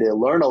company, they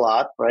learn a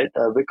lot, right?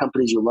 Big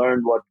companies, you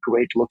learn what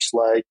great looks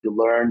like. You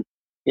learn,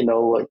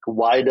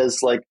 why does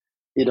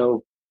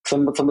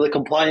some of the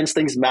compliance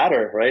things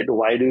matter, right?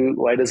 Why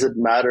does it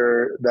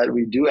matter that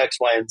we do X,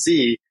 Y, and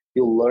Z?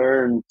 You'll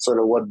learn sort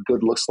of what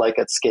good looks like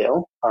at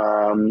scale,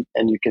 and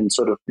you can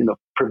sort of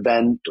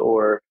prevent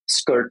or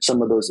skirt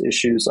some of those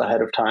issues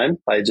ahead of time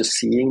by just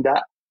seeing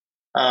that.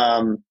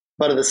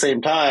 But at the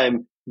same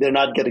time, they're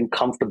not getting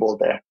comfortable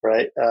there,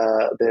 right?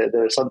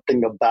 There's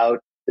something about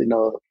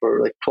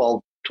for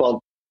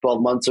 12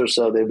 months or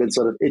so, they've been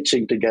sort of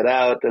itching to get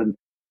out, and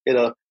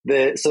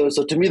so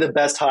to me, the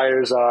best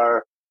hires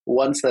are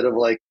ones that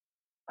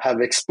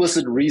have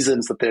explicit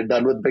reasons that they're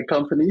done with big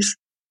companies,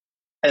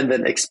 and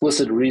then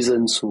explicit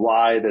reasons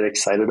why they're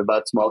excited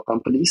about small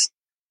companies.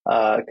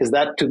 Because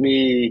that to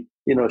me,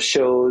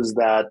 shows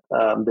that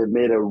they've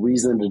made a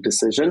reasoned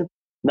decision,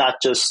 not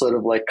just sort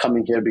of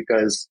coming here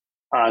because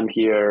I'm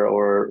here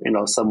or,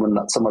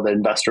 some other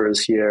investor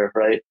is here,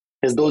 right?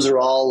 Because those are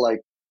all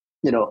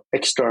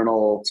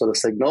external sort of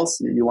signals.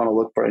 You want to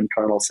look for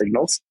internal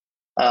signals.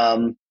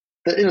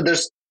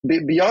 There's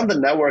beyond the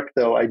network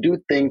though, I do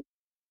think,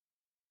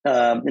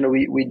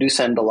 we do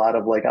send a lot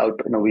of out,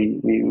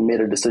 we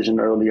made a decision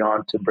early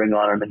on to bring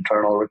on an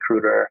internal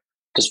recruiter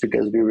just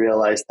because we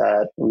realized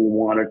that we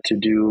wanted to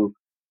do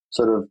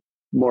sort of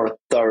more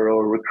thorough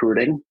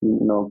recruiting,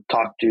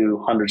 talk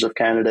to hundreds of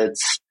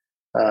candidates,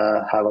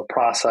 have a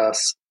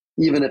process,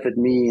 even if it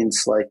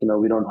means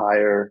we don't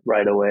hire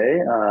right away.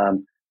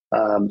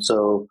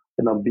 So,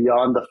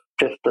 beyond the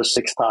fifth or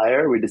sixth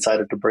hire, we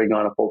decided to bring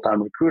on a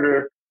full-time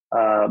recruiter,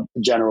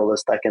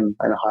 generalist that can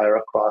hire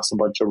across a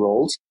bunch of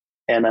roles.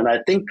 And I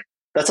think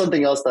that's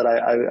something else that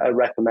I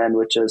recommend,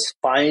 which is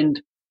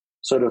find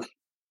sort of,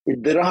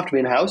 they don't have to be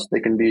in-house, they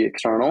can be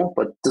external,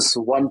 but this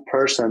one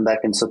person that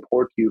can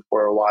support you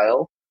for a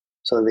while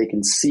so they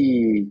can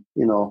see,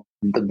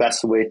 the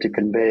best way to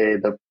convey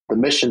the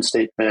mission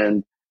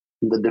statement,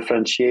 the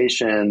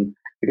differentiation.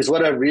 Because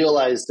what I've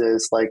realized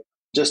is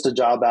just a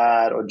job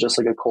ad or just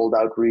a cold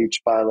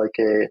outreach by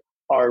a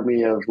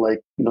army of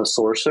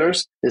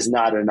sourcers is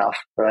not enough,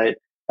 right?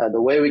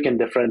 The way we can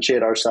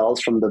differentiate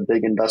ourselves from the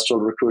big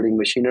industrial recruiting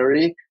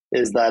machinery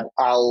is that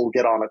I'll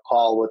get on a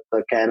call with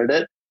the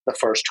candidate, the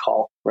first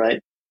call, right?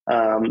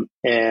 And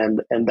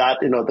that,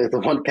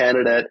 the one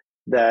candidate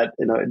that,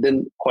 it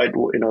didn't quite,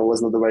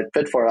 wasn't the right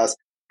fit for us,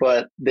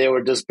 but they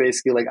were just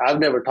basically I've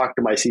never talked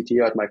to my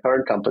CTO at my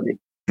current company,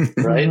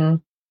 right?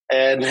 Mm-hmm.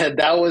 And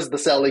that was the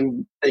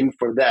selling thing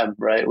for them,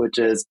 right? Which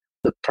is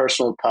the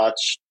personal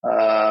touch.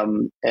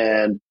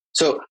 And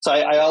so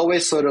I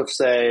always sort of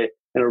say,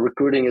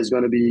 recruiting is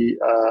going to be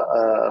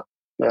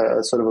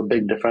sort of a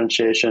big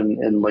differentiation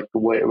in like the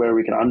way where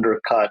we can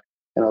undercut.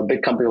 A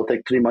big company will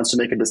take 3 months to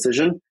make a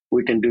decision.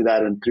 We can do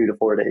that in 3 to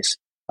 4 days.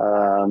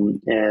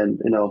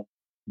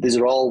 These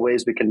are all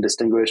ways we can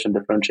distinguish and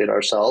differentiate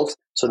ourselves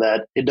so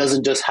that it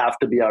doesn't just have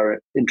to be our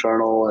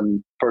internal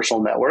and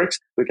personal networks.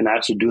 We can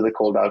actually do the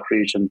cold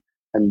outreach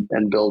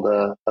and build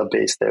a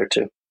base there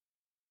too.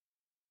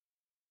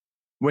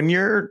 When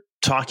you're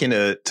talking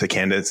to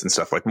candidates and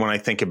stuff, like when I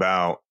think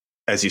about,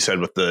 as you said,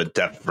 with the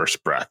depth versus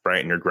breadth, right?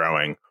 And you're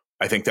growing,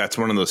 I think that's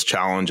one of those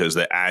challenges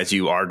that as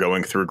you are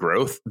going through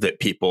growth, that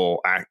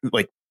people act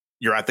like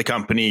you're at the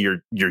company,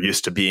 you're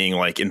used to being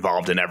like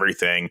involved in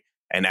everything.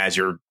 And as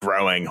you're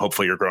growing,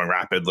 hopefully you're growing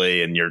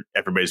rapidly and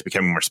everybody's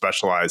becoming more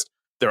specialized.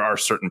 There are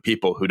certain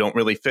people who don't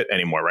really fit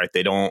anymore, right?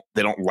 They don't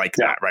like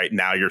that, right?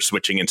 Now you're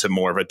switching into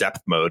more of a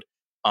depth mode.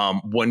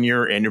 When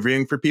you're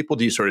interviewing for people,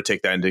 do you sort of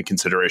take that into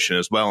consideration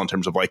as well in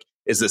terms of like,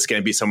 is this going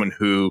to be someone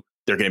who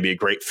they're going to be a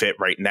great fit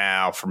right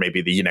now for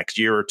maybe the next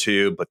year or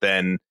two, but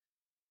then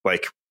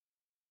like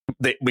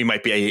we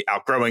might be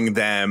outgrowing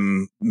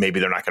them. Maybe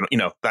they're not going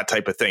to, that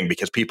type of thing,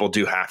 because people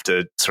do have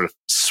to sort of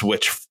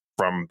switch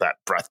from that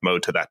breadth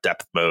mode to that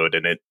depth mode.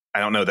 And I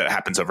don't know that it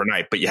happens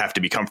overnight, but you have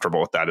to be comfortable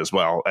with that as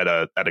well at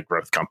a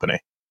growth company.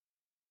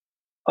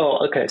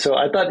 Oh, okay. So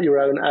I thought you were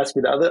going to ask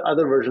me the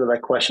other version of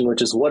that question,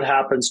 which is what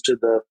happens to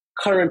the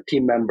current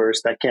team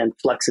members that can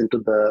flex into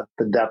the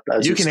depth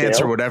as you can scale?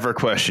 Answer whatever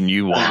question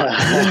you want.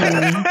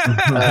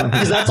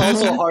 Because that's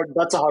also hard.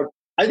 That's a hard.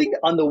 I think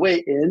on the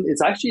way in,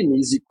 it's actually an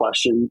easy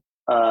question.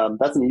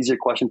 That's an easier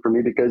question for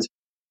me because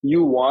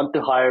you want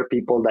to hire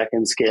people that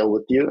can scale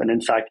with you and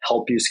in fact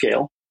help you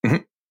scale.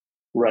 Mm-hmm.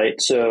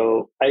 Right.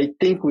 So I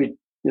think we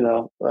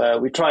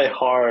try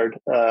hard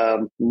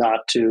not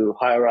to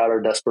hire out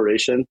of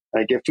desperation.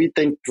 Like if we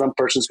think some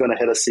person's going to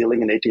hit a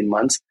ceiling in 18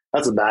 months,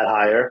 that's a bad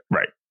hire.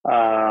 Right.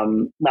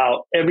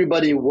 Now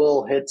everybody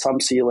will hit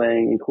some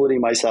ceiling, including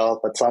myself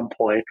at some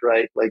point,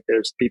 right? Like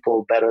there's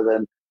people better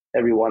than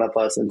every one of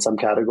us in some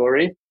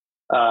category.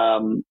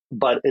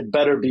 But it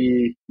better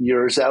be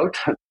years out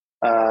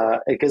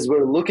because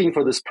we're looking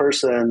for this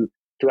person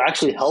to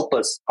actually help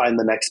us find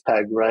the next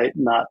peg, right?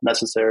 Not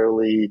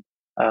necessarily,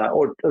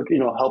 or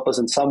help us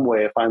in some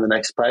way find the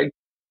next peg.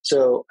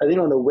 So I think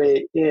on the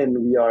way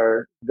in, we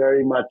are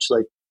very much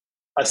like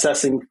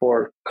assessing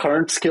for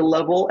current skill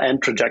level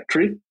and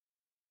trajectory.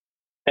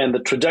 And the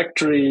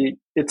trajectory,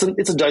 it's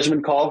a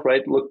judgment call,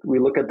 right? We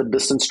look at the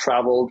distance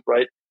traveled,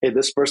 right? Hey,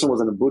 this person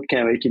was in a boot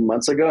camp 18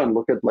 months ago, and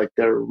look at what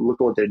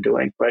they're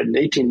doing, right? In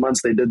 18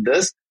 months they did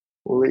this.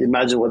 Well,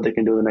 imagine what they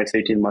can do in the next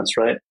 18 months,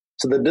 right?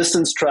 So the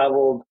distance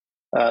traveled,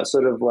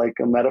 sort of like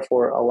a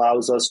metaphor,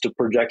 allows us to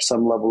project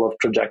some level of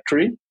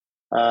trajectory.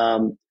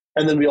 And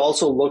then we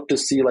also look to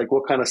see like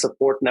what kind of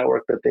support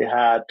network that they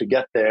had to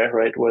get there,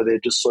 right? Were they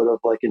just sort of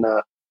like in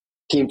a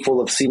team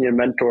full of senior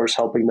mentors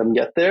helping them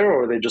get there,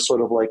 or are they just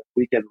sort of like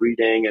weekend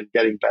reading and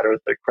getting better at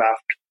their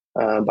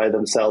craft by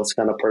themselves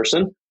kind of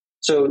person?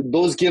 So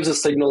those gives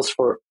us signals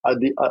for are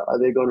they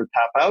going to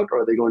tap out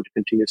or are they going to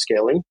continue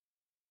scaling?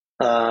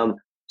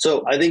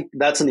 So I think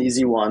that's an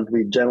easy one.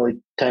 We generally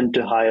tend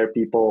to hire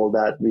people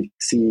that we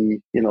see,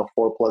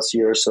 4+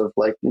 years of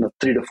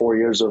 3 to 4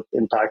 years of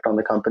impact on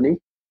the company.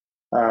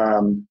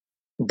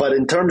 But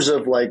in terms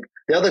of like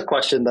the other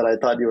question that I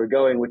thought you were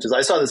going, which is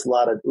I saw this a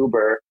lot at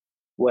Uber,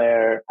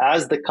 where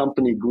as the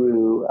company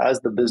grew,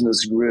 as the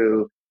business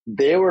grew,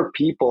 there were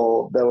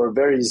people that were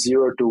very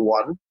 0 to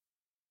 1.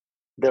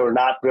 They were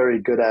not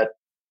very good at,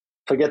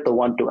 forget the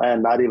 1 to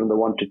N, not even the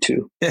 1 to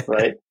 2,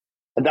 right?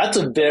 And that's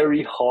a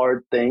very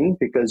hard thing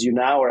because you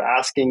now are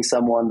asking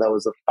someone that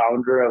was a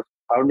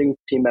founding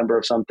team member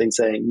of something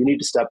saying, you need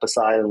to step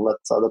aside and let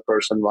this other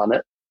person run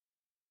it.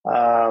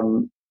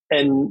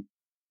 And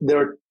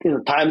there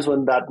are times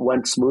when that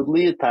went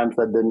smoothly, times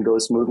that didn't go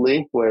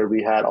smoothly, where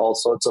we had all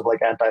sorts of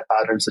like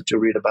anti-patterns that you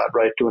read about,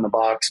 right? 2 in a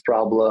box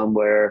problem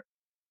where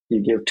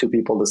you give 2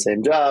 people the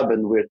same job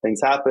and weird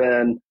things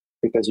happen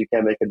because you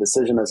can't make a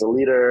decision as a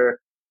leader.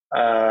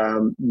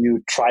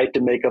 You try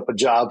to make up a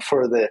job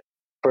for the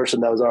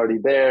person that was already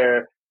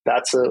there.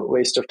 That's a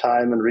waste of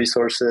time and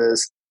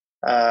resources.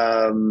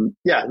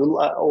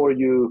 Or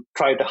you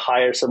try to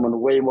hire someone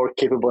way more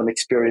capable and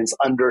experienced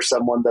under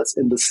someone that's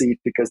in the seat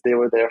because they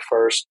were there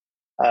first.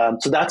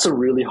 So that's a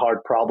really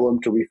hard problem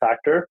to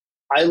refactor.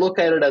 I look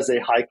at it as a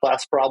high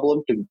class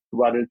problem to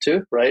run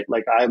into, right?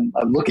 Like I'm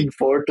looking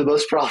forward to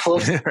those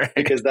problems right.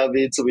 Because that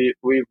means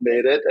we've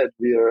made it and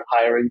we are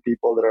hiring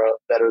people that are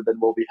better than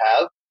what we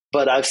have.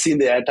 But I've seen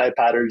the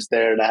anti-patterns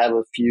there and I have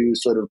a few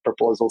sort of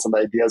proposals and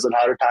ideas on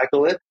how to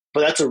tackle it.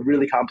 But that's a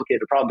really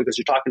complicated problem because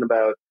you're talking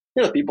about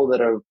people that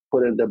have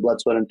put in their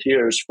blood, sweat, and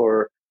tears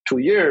for 2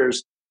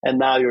 years, and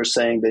now you're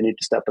saying they need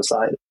to step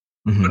aside.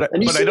 Mm-hmm.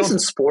 And you see this in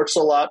sports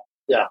a lot.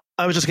 Yeah.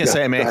 I was just going to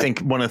say, I think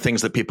one of the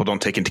things that people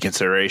don't take into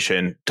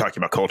consideration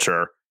talking about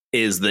culture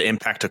is the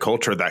impact to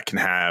culture that can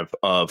have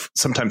of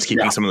sometimes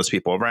keeping some of those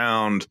people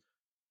around,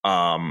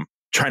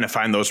 trying to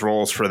find those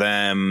roles for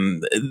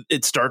them,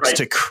 it starts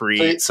to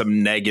create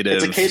some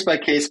negative. It's a case by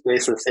case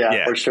basis,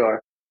 for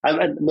sure.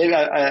 Maybe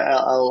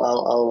I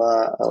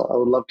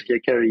would love to hear,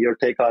 Kerry, your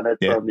take on it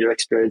from your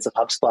experience at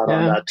HubSpot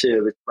on that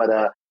too.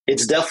 But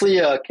it's definitely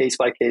a case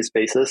by case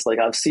basis. Like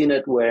I've seen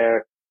it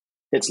where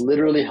it's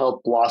literally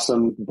helped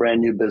blossom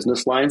brand new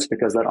business lines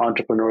because that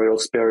entrepreneurial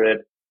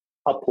spirit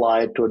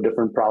applied to a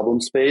different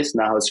problem space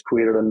now has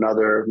created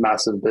another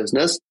massive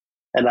business.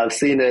 And I've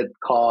seen it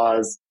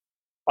cause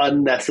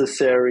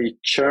unnecessary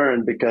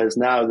churn because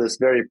now this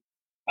very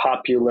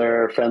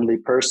popular, friendly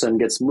person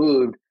gets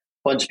moved,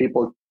 a bunch of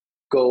people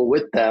go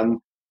with them,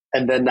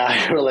 and then now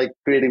you're like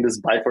creating this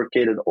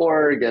bifurcated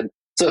org. And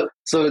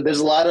so there's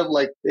a lot of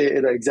like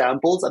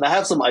examples, and I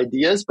have some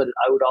ideas, but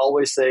I would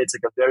always say it's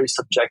like a very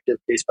subjective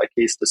case by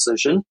case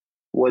decision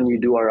when you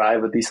do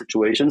arrive at these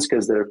situations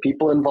because there are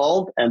people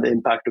involved and the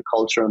impact of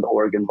culture and the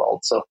org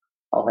involved. So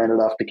I'll hand it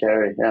off to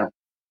Kerry.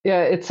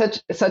 Yeah, it's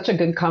such a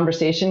good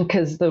conversation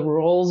because the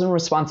roles and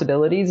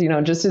responsibilities,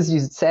 just as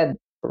you said,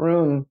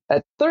 Arun,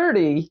 at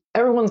 30,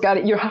 everyone's got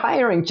it. You're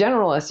hiring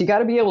generalists. You got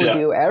to be able to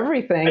do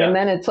everything. Yeah. And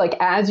then it's like,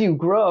 as you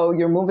grow,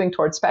 you're moving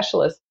towards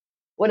specialists.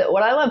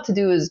 What I love to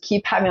do is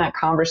keep having that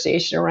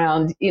conversation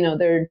around,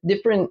 there are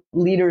different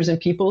leaders and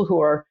people who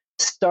are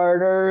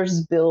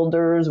starters,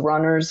 builders,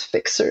 runners,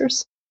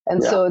 fixers.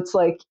 And so it's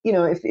like,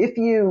 if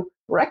you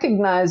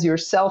recognize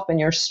yourself and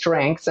your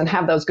strengths and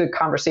have those good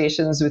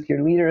conversations with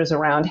your leaders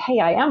around, hey,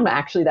 I am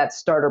actually that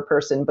starter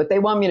person, but they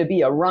want me to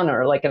be a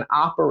runner, like an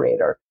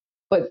operator.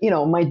 But,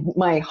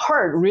 my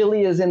heart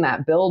really is in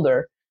that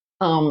builder.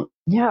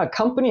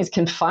 Companies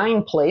can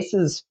find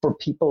places for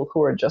people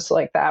who are just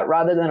like that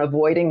rather than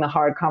avoiding the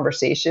hard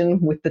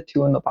conversation with the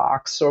two in the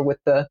box or with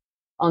the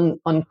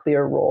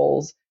unclear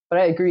roles. But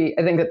I agree.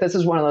 I think that this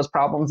is one of those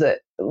problems that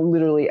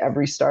literally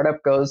every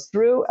startup goes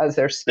through as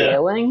they're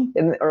scaling.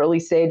 In the early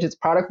stage, it's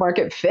product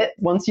market fit.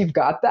 Once you've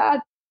got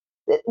that,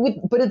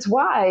 but it's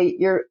why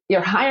you're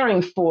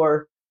hiring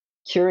for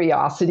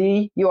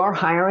curiosity. You are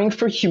hiring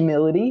for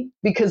humility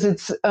because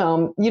it's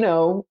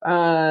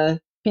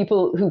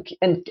people who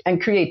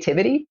and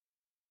creativity.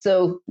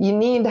 So you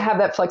need to have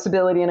that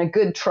flexibility and a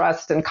good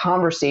trust and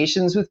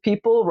conversations with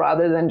people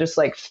rather than just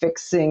like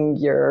fixing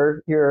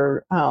your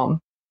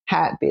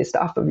hat based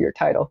off of your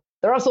title.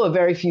 There are also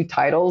very few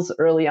titles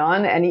early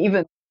on, and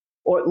even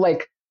or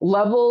like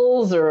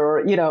levels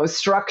or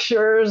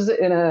structures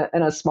in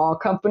a small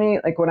company.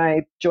 Like when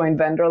I joined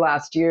Vendr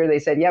last year, they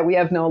said, we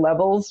have no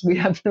levels, we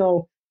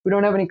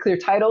don't have any clear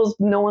titles,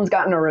 no one's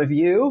gotten a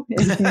review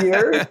in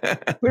years.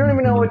 We don't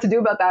even know what to do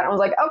about that. And I was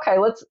like, okay,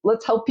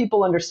 let's help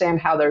people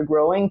understand how they're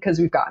growing because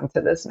we've gotten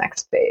to this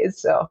next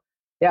phase. So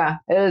it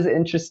is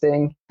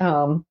interesting.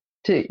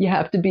 You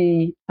have to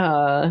be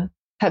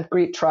have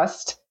great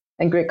trust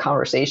and great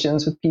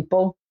conversations with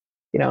people,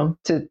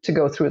 to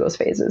go through those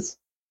phases.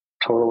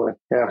 Totally.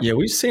 Yeah.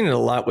 We've seen it a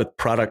lot with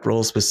product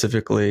roles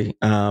specifically.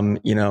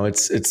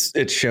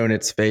 It's shown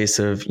its face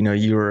of,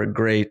 you were a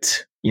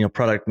great,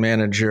 product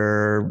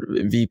manager,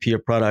 VP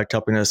of product,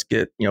 helping us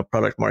get,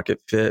 product market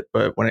fit.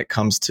 But when it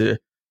comes to,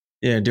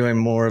 doing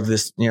more of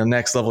this,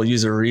 next level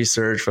user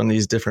research from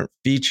these different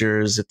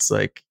features, it's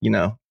like, you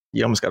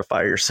almost got to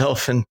fire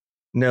yourself and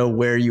know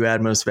where you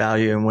add most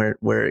value and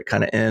where it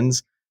kind of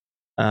ends.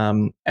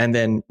 And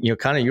then,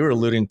 kind of you were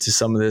alluding to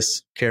some of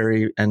this,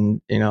 Kerry,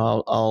 and,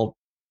 I'll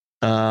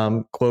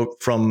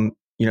quote from,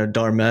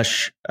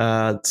 Dharmesh,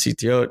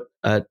 CTO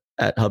at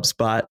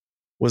HubSpot,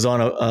 was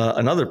on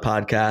another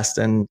podcast,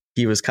 and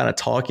he was kind of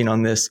talking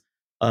on this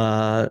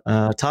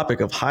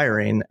topic of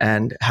hiring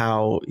and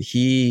how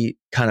he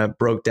kind of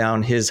broke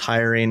down his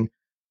hiring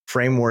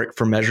framework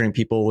for measuring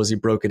people. Was he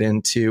broke it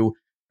into,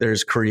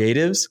 there's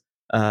creatives.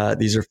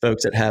 These are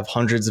folks that have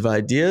hundreds of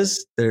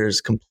ideas.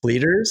 There's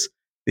completers.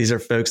 These are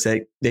folks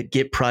that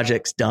get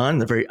projects done.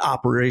 They're very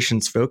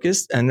operations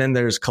focused. And then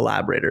there's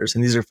collaborators.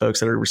 And these are folks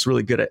that are just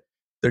really good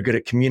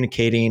at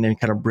communicating and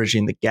kind of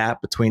bridging the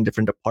gap between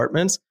different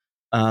departments.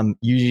 You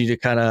need to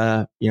kind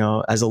of,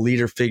 as a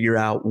leader, figure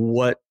out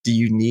what do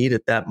you need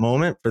at that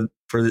moment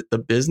for the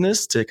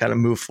business to kind of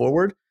move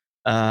forward.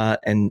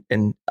 And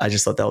I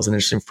just thought that was an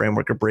interesting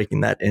framework of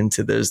breaking that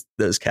into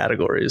those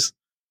categories.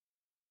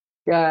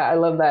 Yeah, I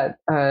love that.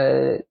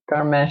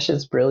 Dharmesh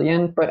is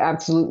brilliant, but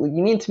absolutely,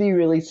 you need to be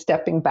really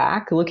stepping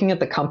back, looking at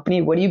the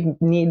company. What do you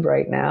need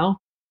right now?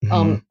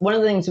 Mm-hmm. One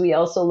of the things we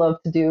also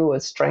love to do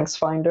was Strengths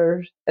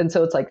Finder. And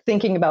so it's like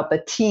thinking about the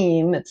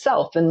team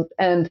itself,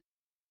 and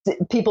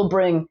people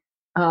bring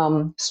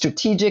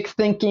strategic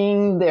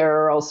thinking.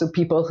 There are also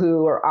people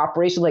who are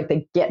operational, like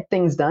they get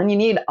things done. You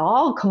need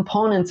all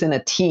components in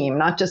a team,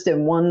 not just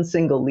in one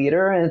single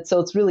leader. And so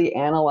it's really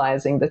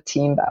analyzing the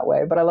team that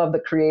way. But I love the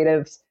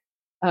creatives,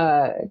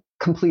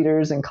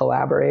 completers and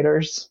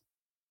collaborators.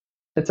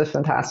 It's a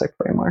fantastic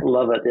framework.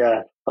 Love it.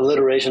 Yeah.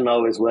 Alliteration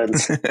always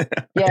wins.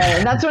 Yeah.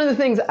 And that's one of the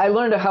things I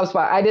learned at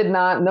HubSpot. I did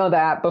not know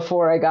that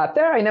before I got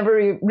there. I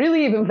never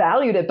really even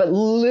valued it, but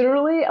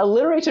literally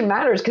alliteration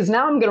matters because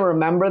now I'm going to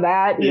remember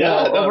that,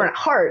 over at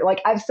heart.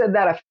 Like I've said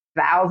that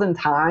 1,000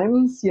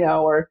 times,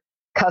 or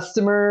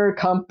customer,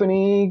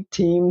 company,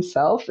 team,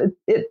 self.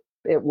 It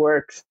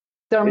works.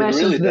 Dharmesh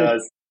really is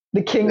does.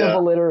 the king of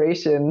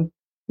alliteration.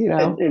 And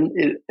I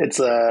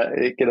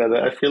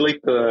feel like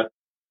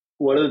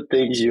one of the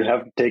things you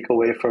have to take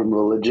away from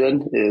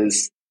religion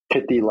is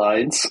pithy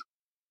lines,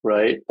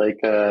 right? Like,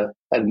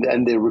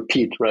 and they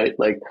repeat, right?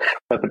 Like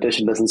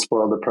repetition doesn't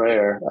spoil the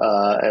prayer.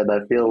 And I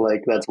feel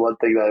like that's one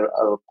thing that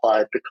I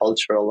apply to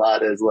culture a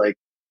lot is like,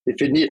 if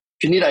you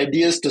need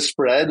ideas to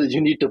spread,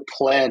 you need to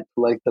plant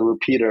like the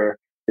repeater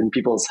in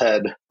people's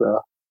head. So.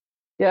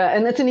 Yeah.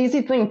 And that's an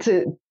easy thing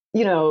to,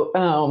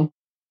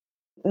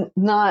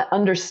 not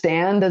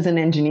understand as an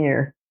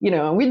engineer.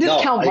 We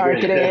discount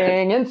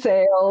marketing and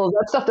sales.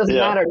 That stuff doesn't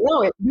matter.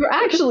 No, you're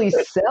actually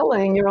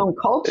selling your own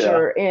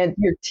culture and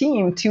your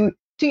team to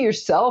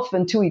yourself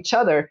and to each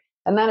other.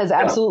 And that is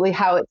absolutely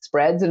how it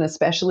spreads. And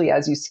especially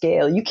as you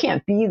scale, you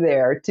can't be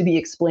there to be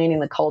explaining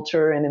the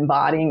culture and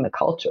embodying the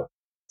culture.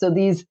 So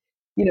these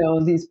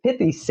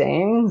pithy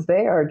sayings,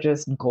 they are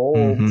just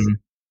gold.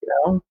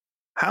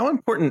 How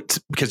important,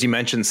 because you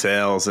mentioned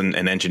sales and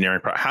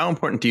engineering, how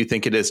important do you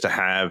think it is to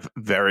have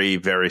very,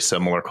 very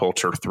similar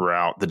culture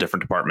throughout the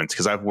different departments?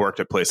 Because I've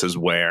worked at places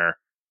where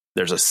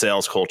there's a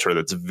sales culture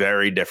that's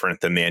very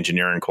different than the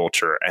engineering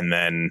culture. And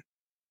then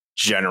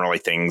generally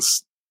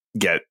things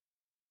get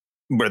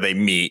where they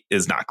meet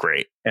is not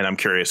great. And I'm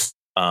curious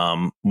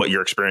what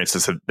your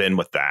experiences have been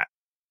with that.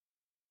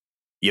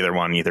 Either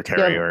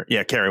Kerry or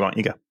Kerry, why don't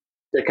you go?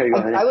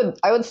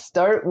 I would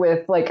start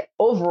with like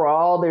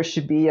overall there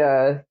should be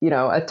a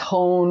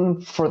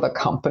tone for the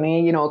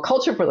company, a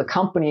culture for the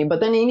company,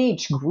 but then in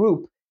each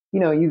group,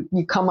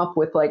 you come up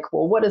with like,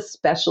 well, what is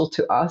special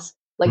to us?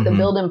 Like the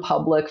build in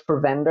public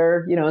for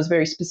Vendr, is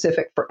very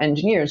specific for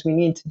engineers. We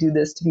need to do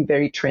this to be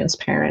very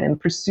transparent and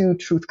pursue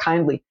truth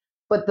kindly.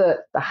 But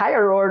the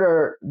higher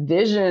order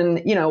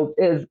vision,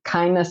 is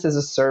kindness as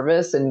a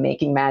service and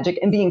making magic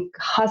and being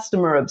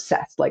customer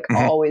obsessed, like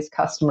always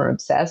customer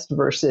obsessed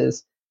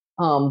versus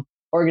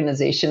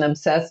organization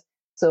obsessed.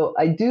 So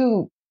I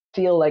do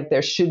feel like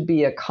there should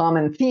be a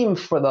common theme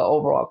for the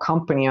overall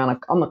company on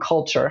the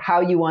culture,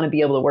 how you want to be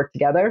able to work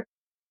together.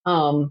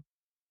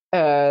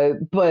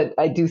 But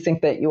I do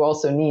think that you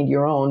also need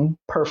your own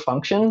per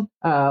function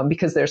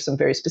because there's some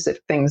very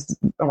specific things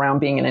around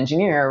being an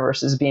engineer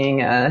versus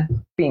being a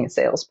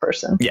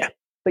salesperson. Yeah.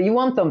 But you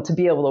want them to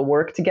be able to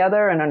work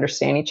together and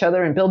understand each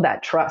other and build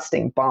that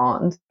trusting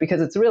bond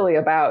because it's really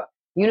about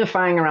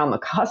unifying around the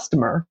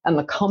customer and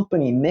the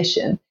company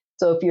mission.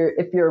 So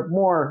if you're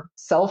more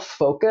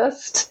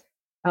self-focused,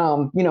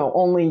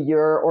 only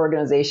your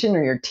organization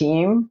or your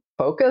team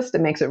focused,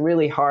 it makes it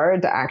really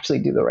hard to actually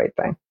do the right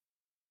thing.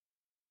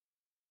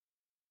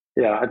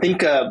 Yeah, I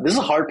think this is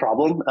a hard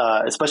problem,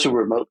 especially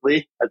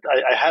remotely.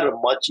 I had a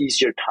much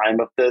easier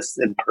time of this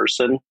in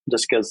person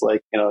just because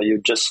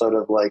you just sort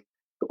of like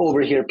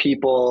overhear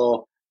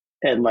people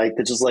and like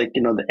it's just like,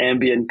 the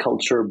ambient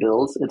culture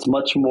builds. It's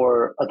much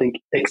more, I think,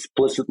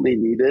 explicitly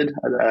needed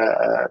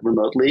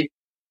remotely.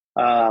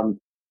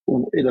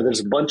 There's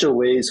a bunch of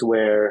ways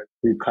where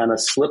we've kind of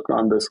slipped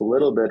on this a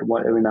little bit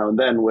every now and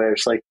then where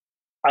it's like,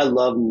 I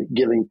love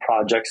giving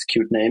projects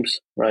cute names,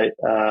 right?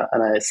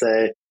 And I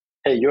say,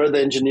 hey, you're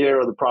the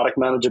engineer or the product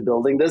manager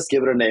building this,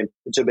 give it a name.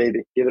 It's your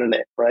baby, give it a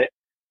name, right?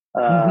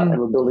 And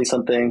we're building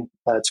something,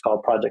 it's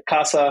called Project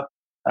Casa,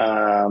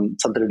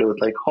 something to do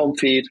with like home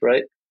feed,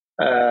 right?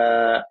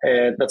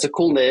 And that's a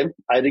cool name.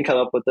 I didn't come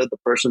up with it. The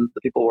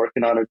people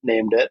working on it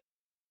named it.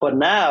 But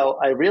now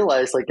I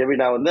realize like every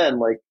now and then,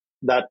 like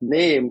that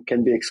name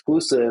can be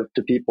exclusive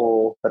to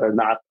people that are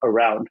not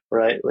around,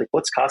 right? Like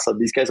what's Casa?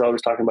 These guys are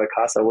always talking about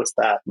Casa. What's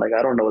that? Like,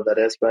 I don't know what that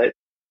is, right?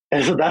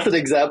 And so that's an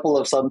example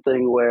of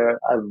something where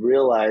I've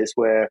realized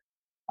where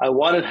I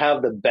want to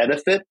have the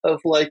benefit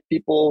of like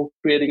people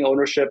creating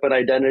ownership and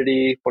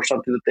identity for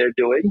something that they're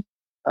doing.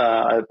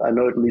 I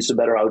know it leads to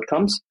better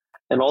outcomes.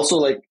 And also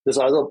like there's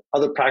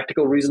other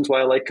practical reasons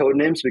why I like code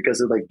names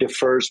because it like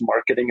defers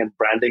marketing and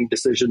branding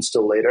decisions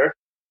till later.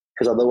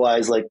 Because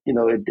otherwise like,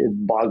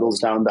 it boggles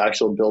down the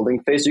actual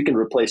building phase. You can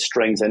replace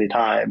strings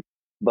anytime.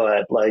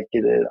 But like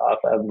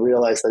I've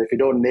realized that if you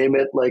don't name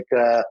it like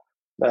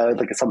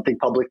something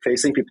public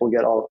facing, people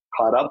get all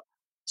caught up.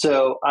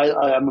 So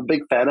I'm a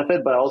big fan of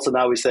it, but also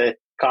now we say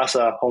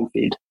Casa home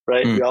feed,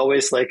 right? We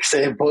always like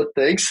say both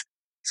things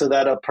so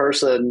that a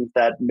person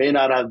that may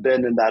not have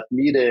been in that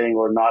meeting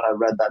or not have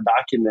read that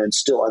document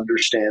still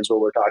understands what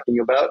we're talking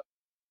about.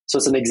 So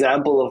it's an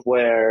example of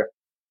where,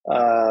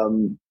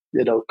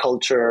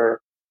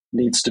 culture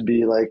needs to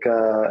be like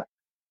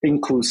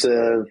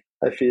inclusive,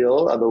 I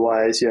feel.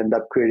 Otherwise you end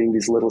up creating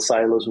these little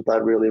silos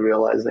without really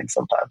realizing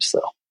sometimes.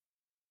 So.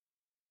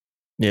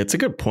 Yeah, it's a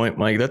good point,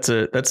 Mike.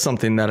 That's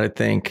something that I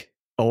think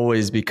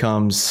always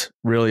becomes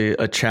really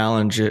a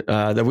challenge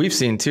that we've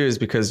seen too, is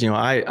because,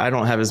 I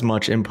don't have as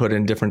much input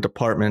in different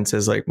departments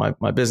as like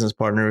my business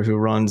partner who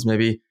runs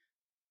maybe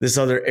this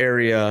other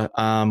area.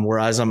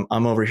 Whereas I'm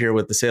over here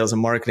with the sales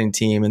and marketing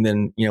team. And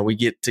then, we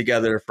get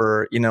together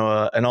for,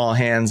 an all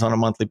hands on a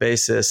monthly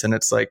basis. And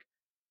it's like,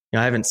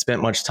 I haven't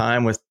spent much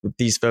time with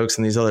these folks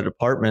in these other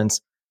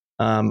departments.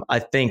 I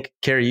think,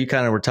 Kerry, you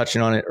kind of were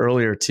touching on it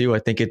earlier too. I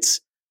think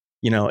it's,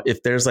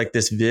 if there's like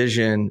this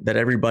vision that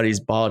everybody's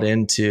bought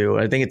into,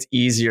 I think it's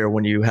easier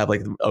when you have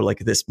like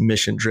this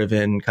mission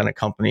driven kind of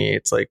company.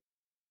 It's like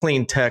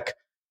clean tech,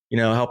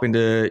 helping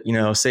to,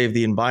 save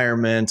the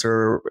environment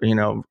or,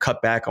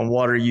 cut back on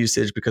water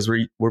usage because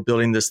we're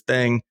building this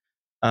thing.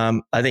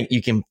 I think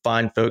you can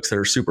find folks that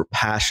are super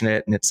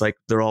passionate and it's like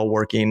they're all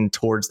working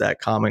towards that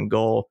common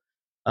goal.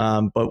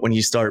 But when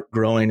you start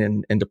growing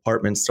and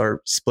departments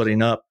start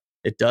splitting up,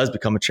 it does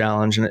become a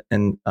challenge.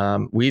 And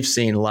we've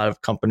seen a lot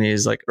of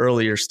companies like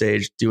earlier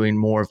stage doing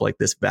more of like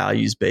this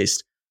values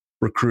based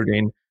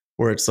recruiting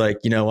where it's like,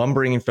 I'm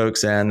bringing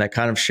folks in that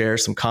kind of share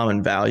some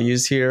common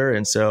values here.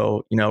 And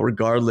so,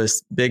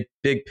 regardless, big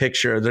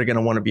picture, they're going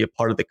to want to be a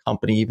part of the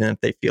company, even if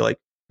they feel like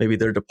maybe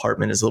their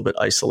department is a little bit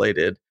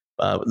isolated.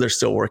 They're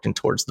still working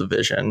towards the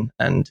vision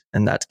and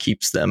that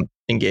keeps them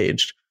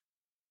engaged.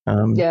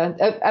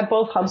 At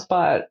both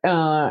HubSpot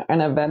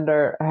and at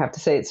Vendr, I have to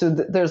say, so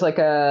there's like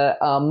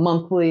a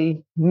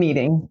monthly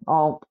meeting,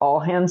 all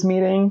hands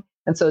meeting.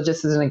 And so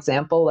just as an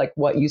example, like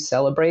what you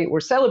celebrate, we're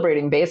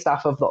celebrating based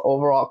off of the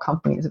overall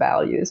company's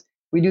values.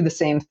 We do the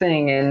same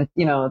thing in,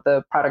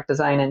 the product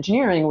design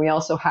engineering. We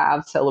also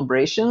have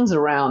celebrations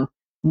around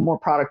more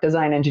product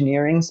design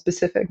engineering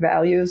specific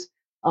values.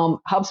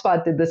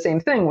 HubSpot did the same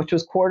thing, which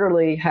was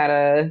quarterly, had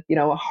a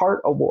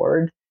heart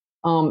award.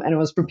 And it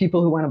was for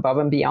people who went above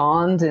and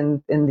beyond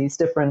in these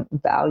different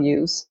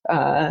values,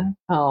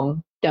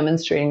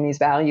 demonstrating these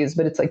values.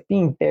 But it's like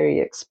being very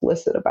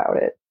explicit about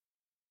it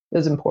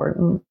is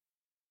important.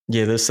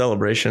 Yeah, those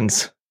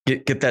celebrations,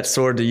 get that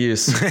sword to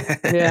use.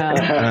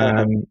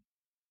 Yeah.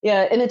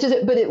 Yeah, and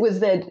it was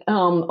that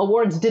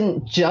awards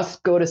didn't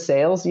just go to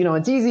sales.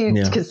 It's easy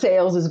because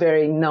sales is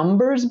very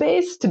numbers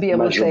based to be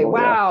able to say,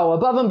 wow,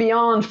 above and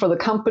beyond for the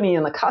company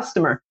and the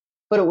customer.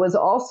 But it was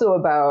also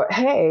about,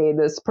 hey,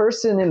 this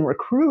person in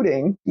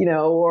recruiting,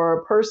 or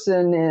a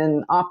person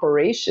in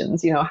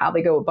operations, how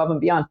they go above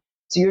and beyond.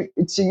 So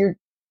you're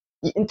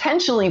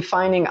intentionally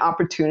finding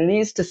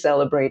opportunities to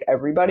celebrate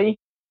everybody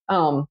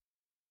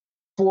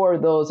for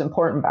those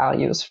important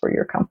values for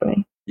your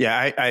company.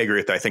 Yeah, I agree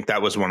with that. I think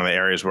that was one of the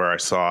areas where I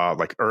saw,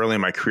 like early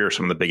in my career,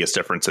 some of the biggest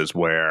differences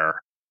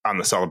where on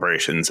the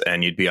celebrations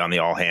and you'd be on the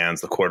all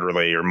hands, the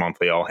quarterly or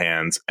monthly all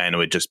hands, and it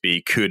would just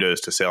be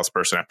kudos to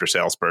salesperson after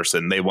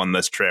salesperson. They won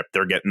this trip.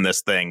 They're getting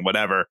this thing,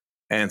 whatever.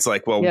 And it's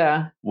like,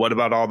 well, what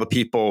about all the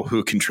people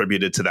who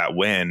contributed to that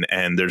win?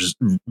 And there's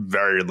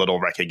very little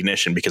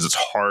recognition because it's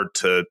hard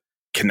to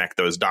connect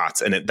those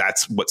dots. And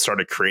that's what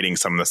started creating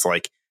some of this,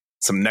 like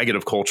some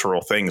negative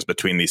cultural things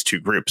between these two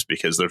groups,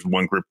 because there's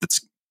one group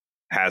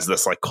has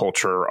this like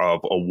culture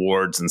of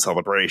awards and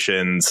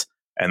celebrations.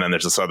 And then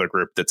there's this other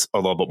group that's a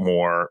little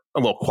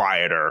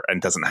quieter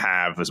and doesn't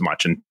have as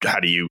much. And how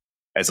do you,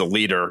 as a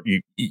leader,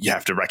 you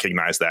have to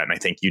recognize that. And I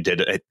think you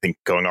did,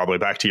 going all the way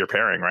back to your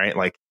pairing, right?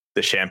 Like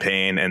the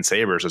champagne and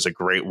sabers is a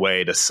great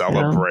way to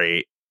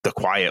celebrate the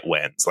quiet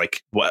wins.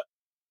 Like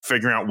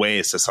figuring out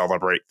ways to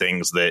celebrate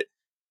things that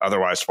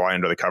otherwise fly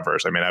under the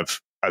covers. I mean,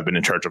 I've been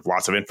in charge of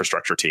lots of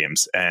infrastructure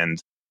teams,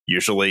 and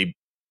usually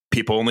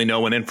people only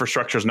know when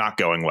infrastructure is not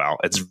going well.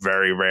 It's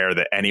very rare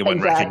that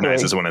anyone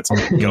recognizes when it's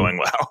going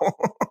well.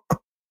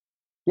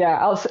 Yeah,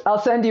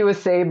 I'll send you a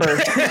saber.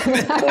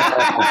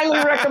 I highly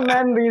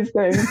recommend these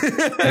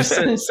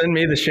things. Send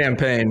me the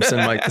champagne.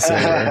 Send Mike the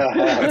saber.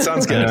 That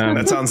sounds good.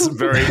 That sounds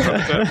very,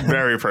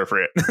 very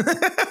appropriate.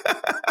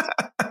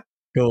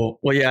 Cool.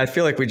 Well, yeah, I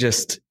feel like we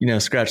just,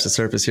 scratched the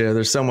surface here.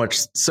 There's so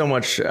much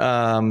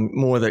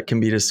more that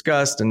can be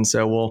discussed. And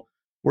so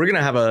we're going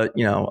to have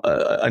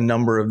a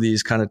number of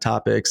these kind of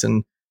topics.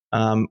 And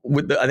I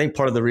think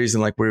part of the reason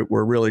like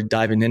we're really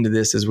diving into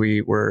this is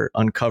we were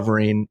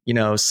uncovering,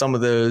 some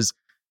of those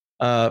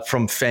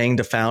from FANG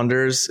to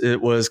founders. It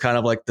was kind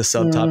of like the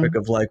subtopic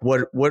of like,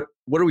 what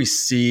do we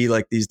see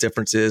like these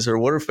differences, or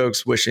what are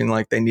folks wishing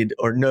like they need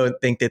or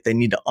think that they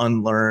need to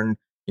unlearn,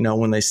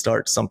 when they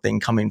start something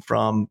coming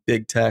from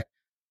big tech.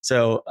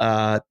 So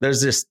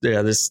there's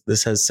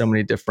this has so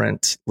many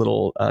different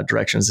little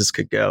directions this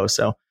could go.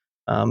 So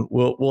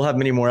we'll have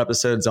many more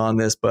episodes on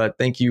this, but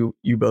thank you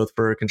both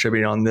for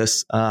contributing on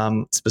this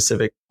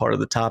specific part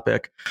of the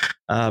topic.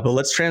 But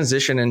let's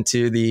transition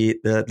into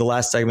the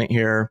last segment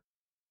here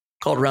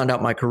called Round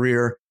Out My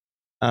Career.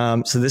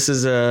 So this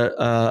is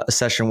a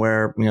session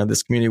where,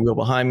 this community wheel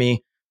behind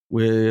me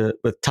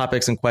with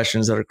topics and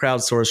questions that are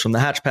crowdsourced from the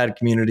Hatchpad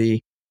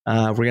community.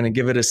 We're going to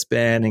give it a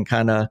spin and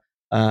kind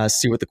of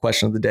see what the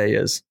question of the day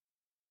is.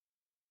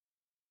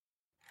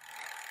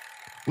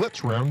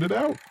 Let's round it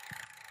out.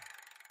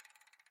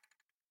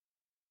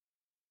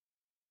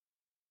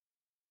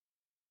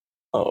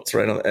 Oh, it's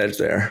right on the edge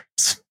there.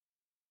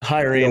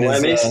 Hiring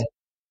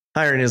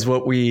is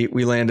what we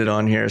landed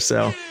on here.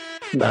 So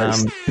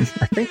nice.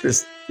 I think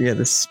this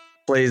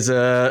plays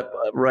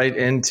right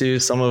into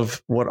some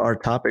of what our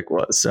topic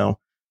was. So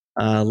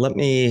let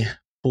me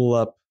pull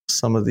up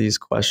some of these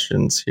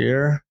questions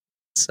here.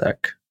 A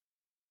sec.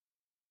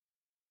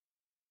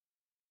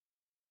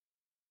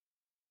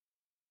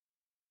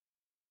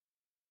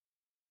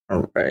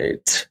 All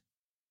right.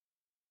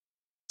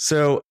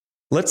 So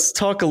let's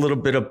talk a little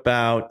bit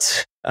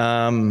about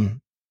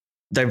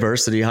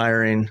diversity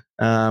hiring.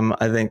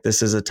 I think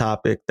this is a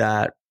topic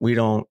that we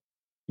don't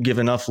give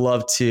enough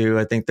love to.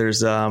 I think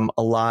there's a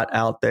lot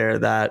out there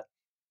that,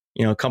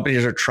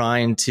 companies are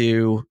trying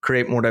to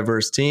create more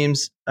diverse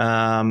teams.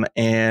 And,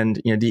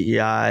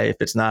 DEI,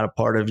 if it's not a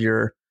part of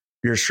your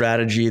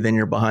strategy, then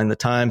you're behind the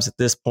times at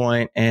this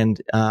point.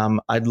 And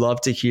I'd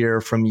love to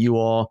hear from you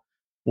all.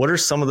 What are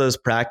some of those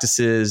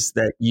practices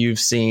that you've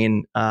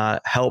seen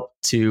help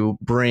to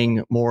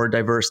bring more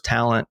diverse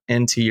talent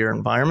into your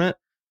environment?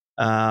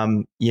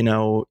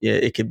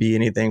 It could be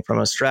anything from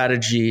a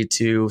strategy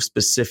to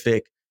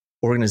specific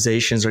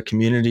organizations or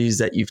communities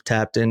that you've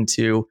tapped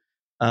into.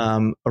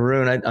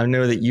 Arun, I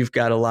know that you've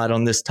got a lot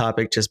on this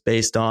topic just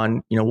based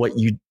on, what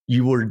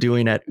you were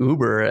doing at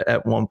Uber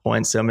at one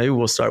point. So maybe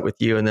we'll start with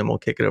you and then we'll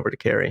kick it over to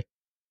Kerry.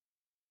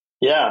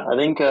 Yeah, I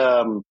think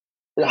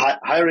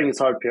hiring is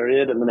hard,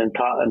 period. And then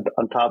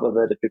on top of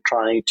it, if you're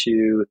trying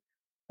to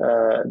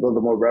build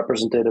a more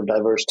representative,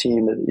 diverse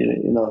team,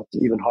 it's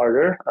even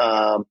harder,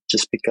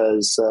 just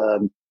because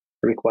it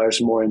requires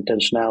more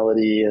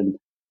intentionality. And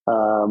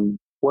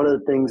one of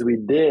the things we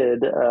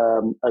did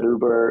at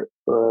Uber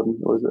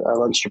was I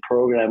launched a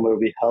program where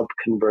we helped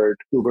convert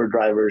Uber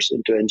drivers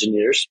into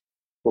engineers.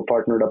 We're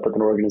partnered up with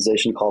an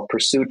organization called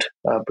Pursuit,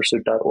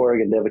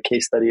 pursuit.org, and they have a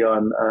case study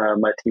on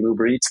my team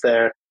Uber Eats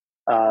there.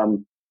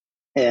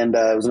 And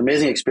it was an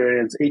amazing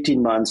experience.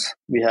 18 months,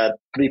 we had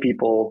 3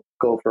 people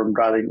go from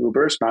driving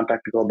Ubers,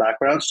 non-technical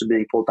backgrounds, to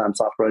being full-time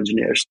software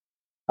engineers.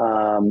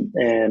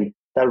 And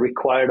that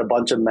required a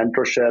bunch of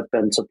mentorship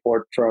and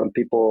support from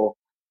people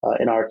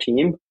in our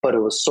team, but it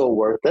was so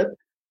worth it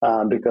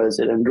because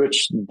it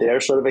enriched their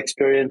sort of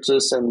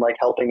experiences and like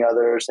helping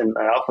others. And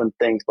I often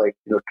think like,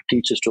 to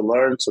teach is to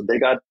learn. So they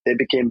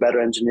became better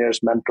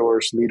engineers,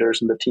 mentors, leaders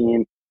in the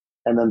team.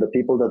 And then the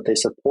people that they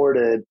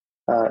supported,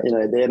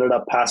 they ended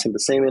up passing the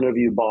same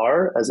interview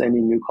bar as any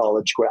new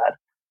college grad.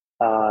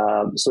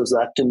 So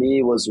that to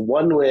me was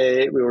one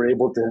way we were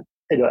able to,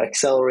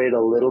 accelerate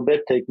a little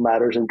bit, take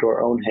matters into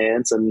our own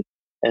hands and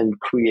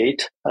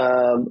create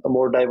a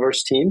more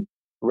diverse team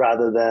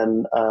rather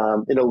than,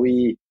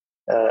 we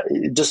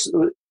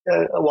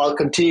while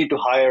continue to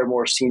hire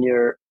more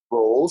senior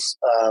roles,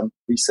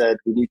 we said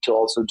we need to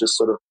also just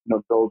sort of,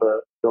 build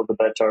the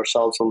bench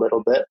ourselves a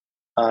little bit.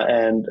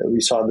 And we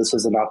saw this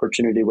as an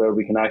opportunity where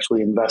we can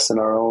actually invest in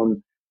our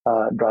own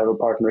driver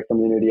partner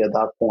community at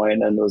that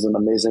point, and it was an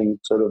amazing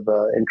sort of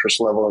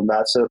interest level in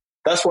that. So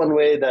that's one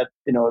way that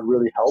it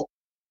really helped.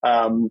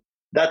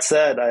 That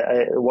said,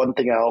 one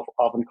thing I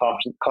often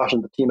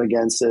caution the team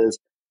against is,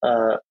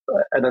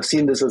 and I've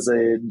seen this as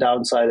a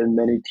downside in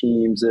many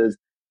teams, is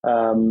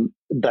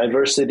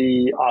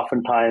diversity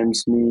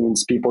oftentimes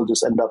means people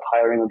just end up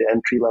hiring on the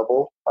entry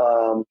level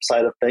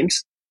side of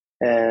things.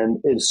 And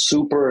it's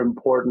super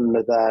important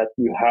that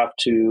you have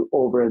to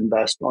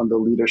overinvest on the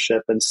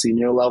leadership and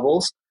senior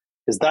levels,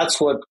 because that's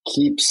what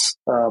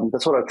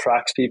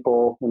attracts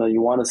people.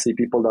 You want to see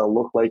people that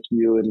look like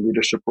you in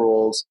leadership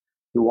roles.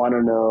 You want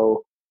to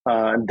know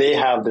they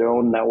have their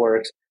own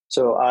networks.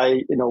 So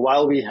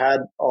while we had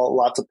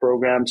lots of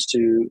programs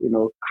to,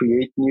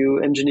 create new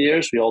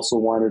engineers, we also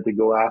wanted to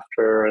go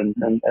after and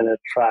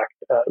attract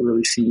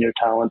really senior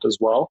talent as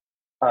well.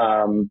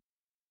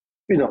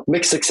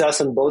 Mixed success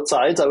on both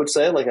sides, I would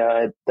say. Like,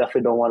 I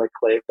definitely don't want to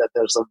claim that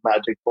there's a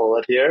magic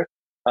bullet here,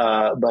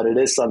 but it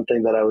is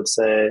something that I would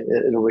say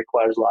it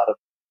requires a lot of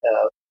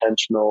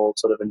intentional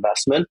sort of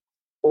investment.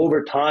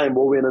 Over time,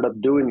 what we ended up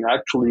doing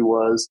actually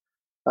was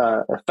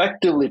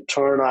effectively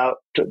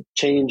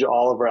change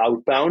all of our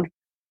outbound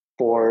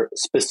for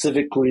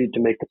specifically to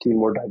make the team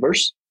more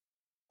diverse.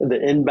 The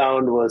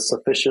inbound was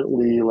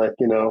sufficiently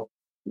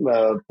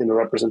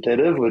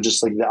representative. With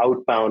just like the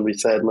outbound, we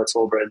said, let's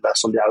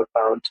overinvest on the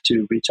outbound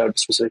to reach out to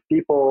specific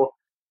people,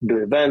 do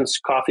events,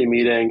 coffee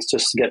meetings,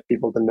 just get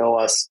people to know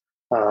us.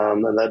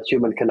 And that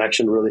human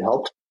connection really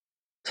helped.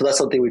 So that's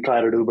something we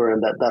tried at Uber,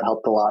 and that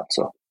helped a lot.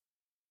 So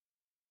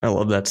I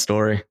love that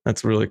story.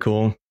 That's really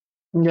cool.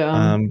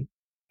 Yeah.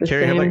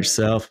 Kerry, how about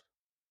yourself?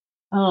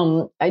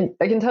 I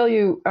can tell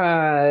you,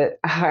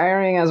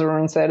 hiring, as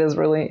Arun said, is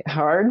really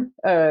hard.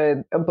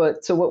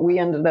 But so what we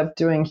ended up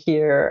doing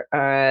here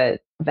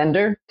at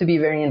Vendr, to be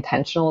very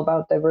intentional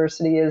about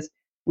diversity, is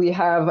we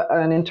have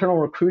an internal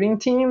recruiting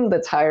team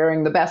that's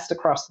hiring the best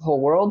across the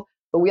whole world.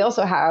 But we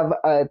also have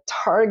a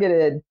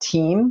targeted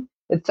team.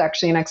 It's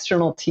actually an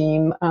external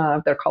team.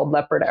 They're called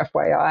Leopard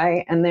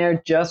FYI, and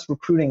they're just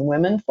recruiting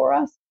women for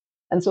us.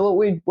 And so what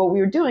we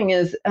were doing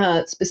is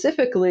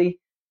specifically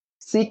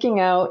seeking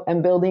out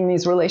and building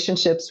these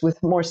relationships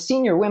with more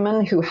senior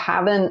women who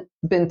haven't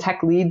been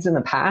tech leads in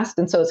the past.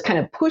 And so it's kind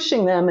of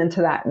pushing them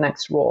into that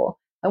next role.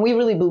 And we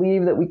really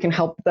believe that we can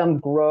help them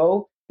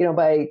grow,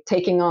 by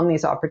taking on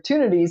these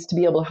opportunities to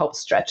be able to help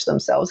stretch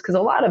themselves. Because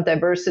a lot of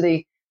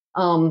diversity,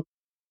 or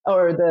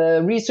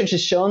the research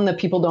has shown that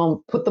people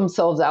don't put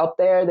themselves out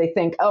there. They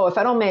think, oh, if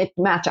I don't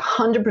match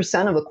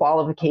 100% of the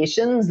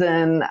qualifications,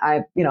 then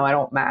I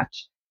don't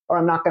match, or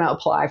I'm not going to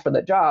apply for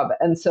the job.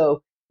 And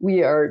so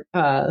we are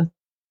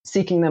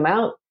seeking them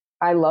out,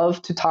 I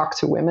love to talk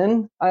to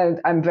women.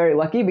 I'm very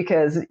lucky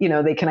because,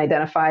 they can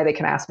identify, they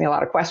can ask me a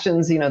lot of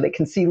questions, they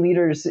can see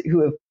leaders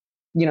who have,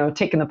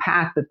 taken the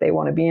path that they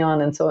want to be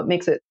on. And so it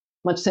makes it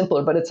much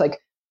simpler, but it's like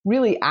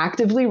really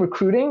actively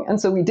recruiting.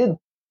 And so we did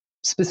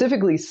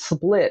specifically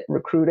split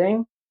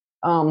recruiting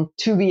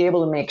to be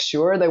able to make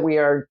sure that we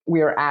are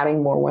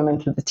adding more women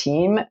to the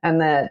team, and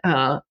that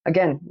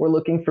again, we're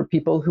looking for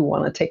people who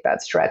want to take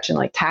that stretch and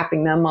like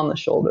tapping them on the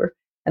shoulder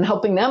and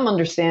helping them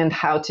understand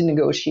how to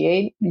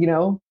negotiate,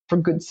 for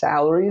good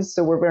salaries.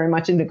 So we're very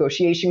much a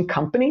negotiation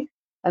company,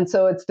 and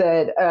so it's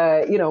that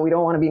we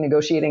don't want to be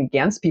negotiating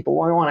against people.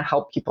 We want to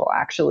help people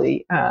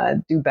actually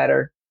do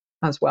better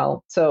as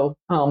well. So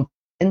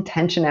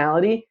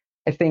intentionality,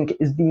 I think,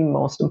 is the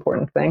most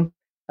important thing.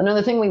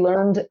 Another thing we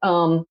learned,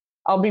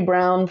 Aubrey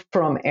Brown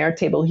from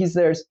Airtable, he's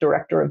their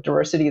director of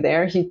diversity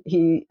there.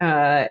 He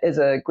is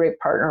a great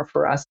partner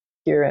for us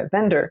here at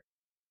Vendr.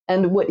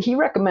 And what he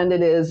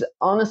recommended is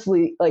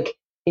honestly, like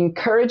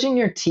encouraging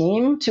your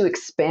team to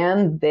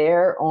expand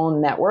their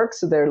own network,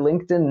 so their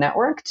LinkedIn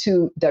network,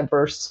 to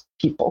diverse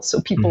people.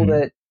 So people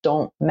that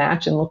don't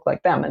match and look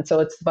like them. And so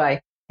it's by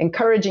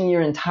encouraging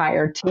your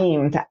entire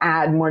team to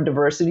add more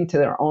diversity to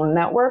their own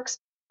networks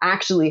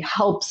actually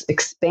helps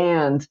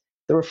expand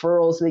the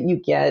referrals that you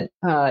get,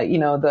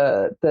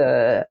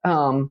 the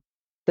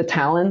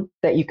talent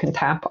that you can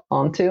tap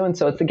onto. And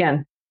so it's,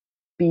 again,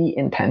 be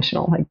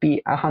intentional, like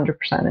be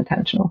 100%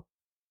 intentional.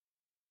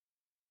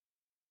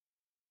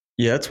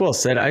 Yeah, that's well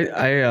said.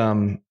 I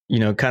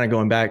kind of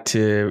going back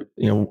to,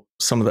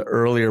 some of the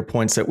earlier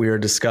points that we were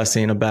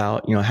discussing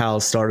about, how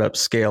startups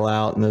scale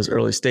out in those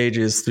early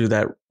stages through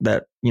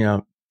that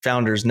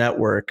founders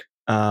network.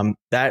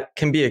 That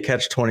can be a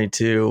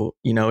catch-22.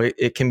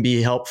 It can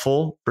be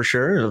helpful for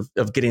sure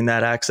of getting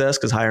that access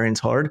because hiring's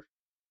hard.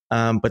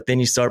 But then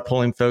you start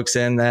pulling folks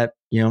in that,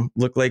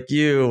 look like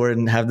you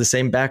and have the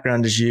same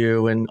background as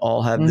you and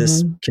all have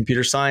this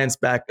computer science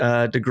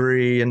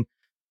degree. And,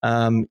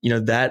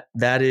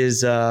 that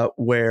is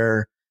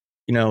where,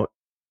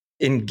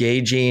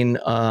 engaging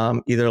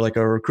either like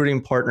a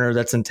recruiting partner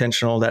that's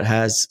intentional, that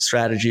has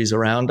strategies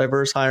around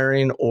diverse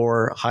hiring,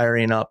 or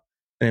hiring up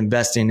and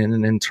investing in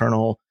an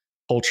internal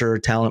culture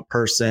talent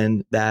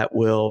person that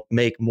will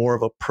make more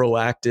of a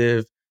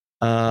proactive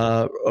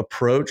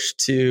approach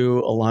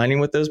to aligning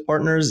with those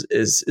partners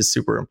is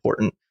super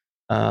important.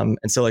 And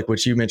so like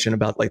what you mentioned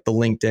about like the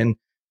LinkedIn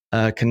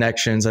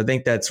connections, I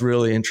think that's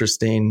really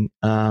interesting.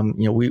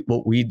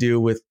 What we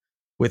do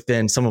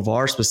within some of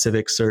our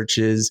specific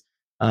searches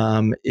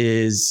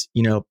is,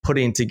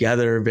 putting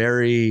together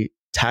very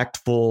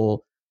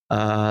tactful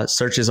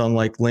searches on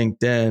like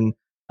LinkedIn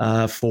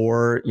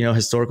for,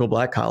 historical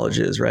Black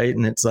colleges, right?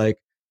 And it's like,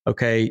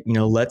 okay,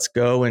 let's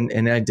go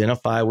and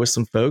identify with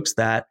some folks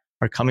that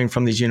are coming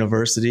from these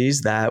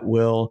universities that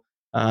will,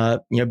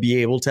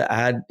 be able to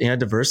add,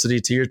 diversity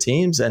to your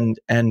teams. And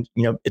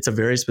it's a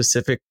very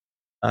specific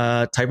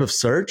type of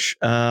search.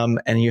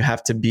 And you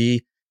have to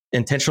be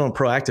intentional and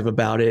proactive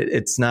about it.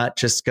 It's not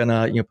just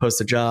gonna,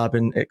 post a job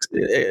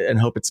and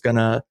hope it's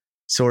gonna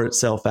sort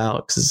itself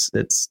out, because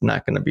it's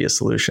not going to be a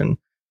solution.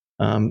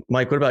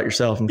 Mike, what about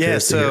yourself?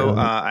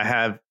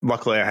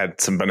 Luckily I had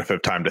some benefit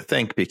of time to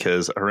think,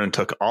 because Arun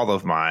took all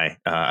of my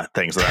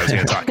things that I was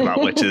going to talk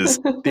about, which is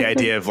the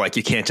idea of like,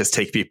 you can't just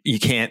take people, you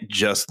can't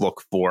just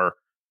look for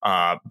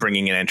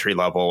bringing in entry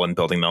level and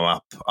building them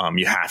up.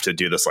 You have to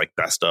do this like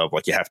best of,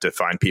 like you have to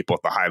find people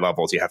at the high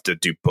levels. You have to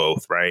do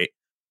both, right?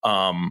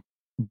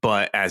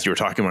 But as you were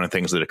talking, one of the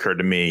things that occurred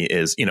to me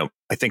is,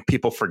 I think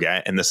people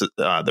forget, and this is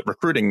that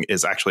recruiting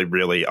is actually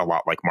really a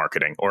lot like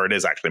marketing, or it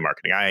is actually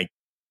marketing. I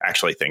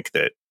actually think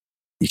that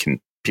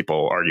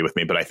people argue with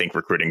me, but I think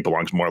recruiting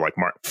belongs more like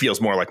feels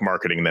more like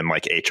marketing than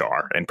like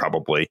HR, and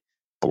probably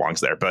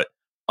belongs there. But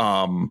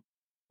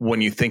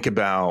when you think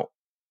about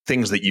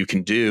things that you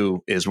can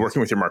do, is working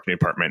with your marketing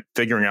department,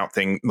 figuring out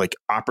things like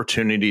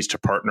opportunities to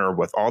partner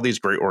with all these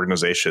great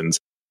organizations,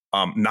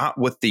 not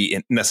with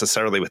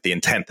necessarily with the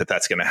intent that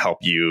that's going to help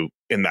you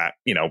in that,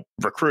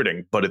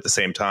 recruiting, but at the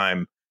same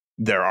time,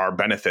 there are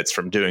benefits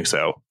from doing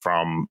so,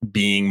 from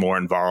being more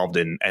involved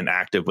and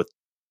active with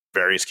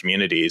various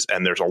communities.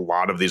 And there's a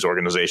lot of these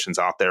organizations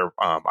out there.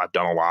 I've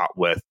done a lot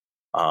with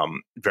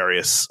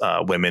various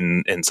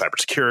women in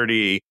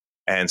cybersecurity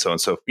and so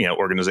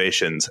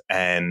organizations.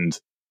 And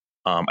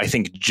I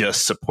think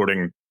just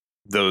supporting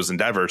those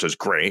endeavors is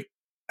great,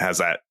 has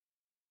that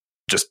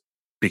just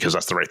because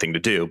that's the right thing to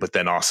do. But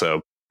then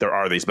also there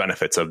are these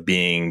benefits of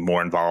being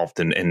more involved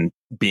and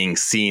being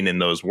seen in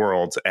those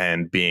worlds,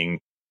 and being,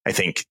 I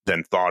think,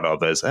 then thought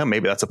of as,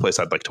 maybe that's a place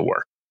I'd like to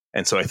work.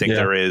 And so I think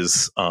there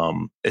is,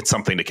 it's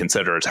something to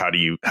consider, is how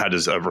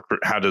does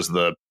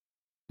the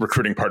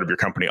recruiting part of your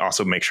company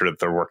also make sure that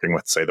they're working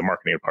with, say, the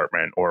marketing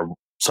department or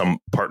some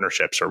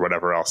partnerships or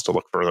whatever else to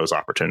look for those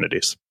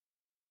opportunities.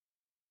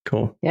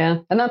 Cool. Yeah.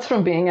 And that's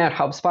from being at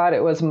HubSpot.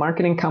 It was a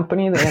marketing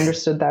company. They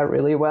understood that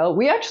really well.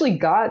 We actually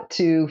got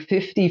to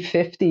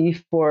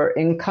 50-50 for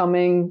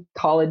incoming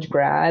college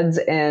grads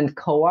and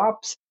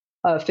co-ops,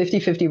 a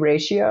 50-50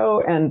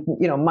 ratio, and,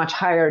 much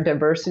higher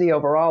diversity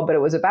overall. But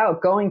it was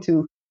about going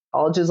to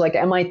colleges like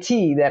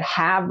MIT that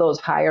have those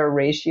higher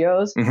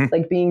ratios,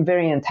 like being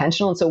very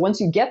intentional. And so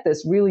once you get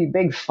this really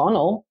big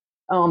funnel,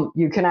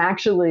 you can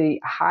actually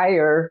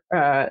hire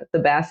the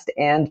best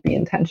and be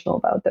intentional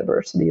about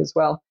diversity as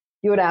well.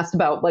 You had asked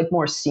about like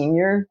more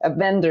senior. At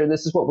Vendr,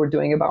 this is what we're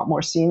doing about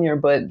more senior,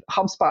 but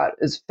HubSpot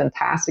is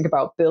fantastic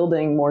about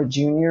building more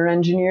junior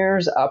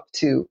engineers up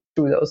through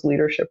those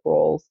leadership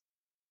roles.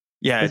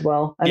 Yeah, as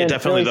well. And yeah, it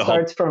definitely really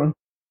starts from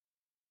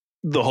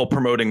the whole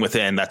promoting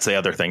within. That's the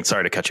other thing.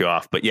 Sorry to cut you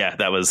off, but yeah,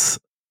 that was.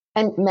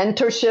 And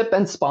mentorship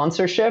and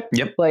sponsorship.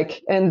 Yep.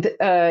 Like, and,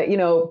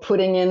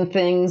 putting in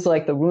things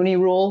like the Rooney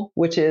Rule,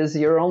 which is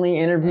you're only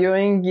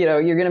interviewing,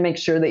 you're going to make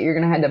sure that you're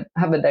going to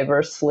have a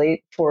diverse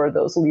slate for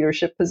those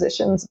leadership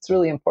positions. It's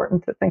really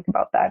important to think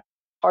about that.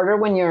 Harder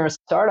when you're a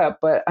startup,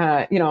 but,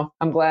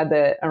 I'm glad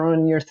that,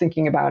 Arun, you're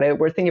thinking about it.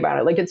 We're thinking about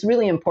it. Like, it's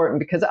really important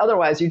because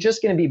otherwise you're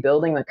just going to be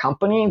building the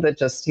company that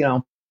just,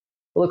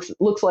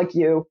 looks like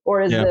you,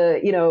 or is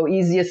the,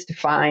 easiest to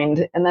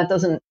find. And that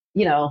doesn't,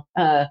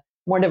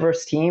 more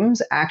diverse teams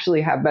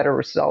actually have better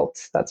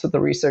results. That's what the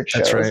research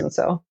shows. Right. And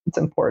so it's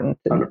important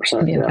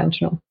to be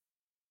intentional.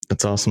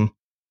 That's awesome.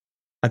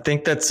 I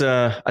think that's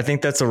a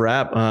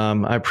wrap.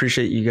 I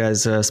appreciate you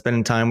guys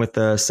spending time with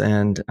us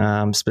and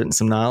spitting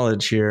some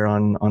knowledge here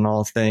on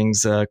all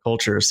things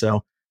culture.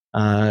 So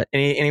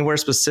anywhere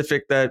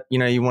specific that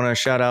you want to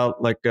shout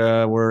out, like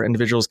where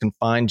individuals can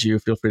find you,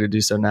 feel free to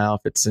do so now.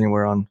 If it's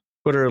anywhere on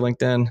Twitter or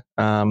LinkedIn,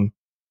 go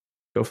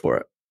for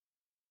it.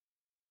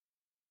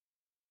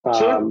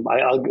 Sure.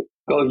 I'll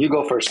go. You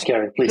go first,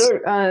 Kerry, please.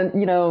 Sure. On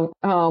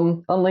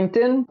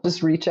LinkedIn,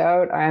 just reach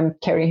out. I'm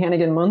Kerry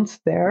Hannigan Munz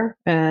there,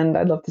 and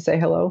I'd love to say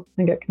hello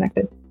and get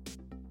connected.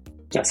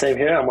 Yeah, same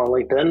here. I'm on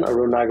LinkedIn,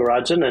 Arun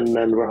Nagarajan, and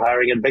then we're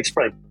hiring at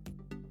BigSpring.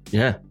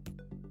 Yeah,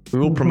 we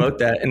will promote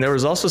that. And there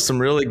was also some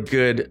really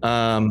good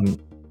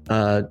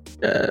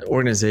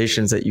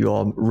organizations that you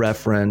all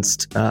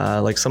referenced,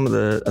 like some of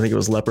the, I think it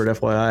was Leopard,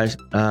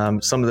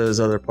 FYI. Some of those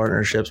other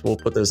partnerships, we'll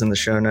put those in the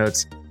show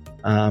notes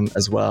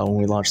as well when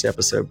we launch the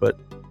episode. But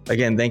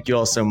again, thank you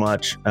all so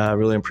much.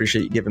 Really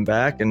appreciate you giving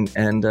back and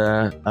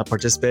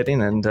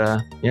participating. And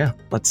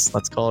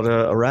let's call it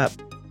a wrap.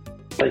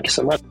 Thank you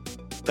so much.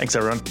 Thanks,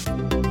 everyone.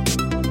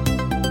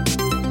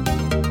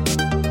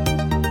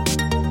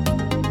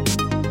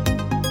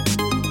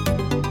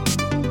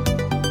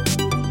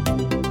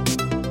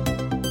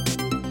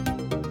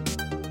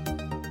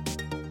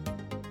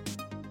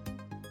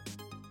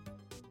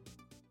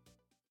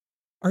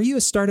 Are you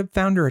a startup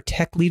founder or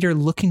tech leader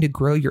looking to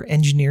grow your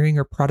engineering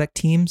or product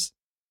teams?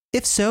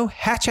 If so,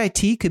 Hatch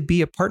IT could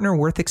be a partner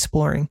worth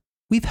exploring.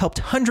 We've helped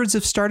hundreds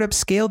of startups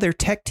scale their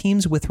tech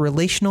teams with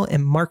relational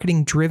and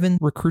marketing-driven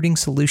recruiting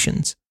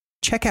solutions.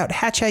 Check out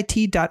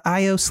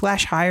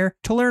hatchit.io/hire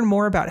to learn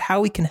more about how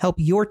we can help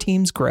your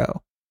teams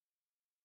grow.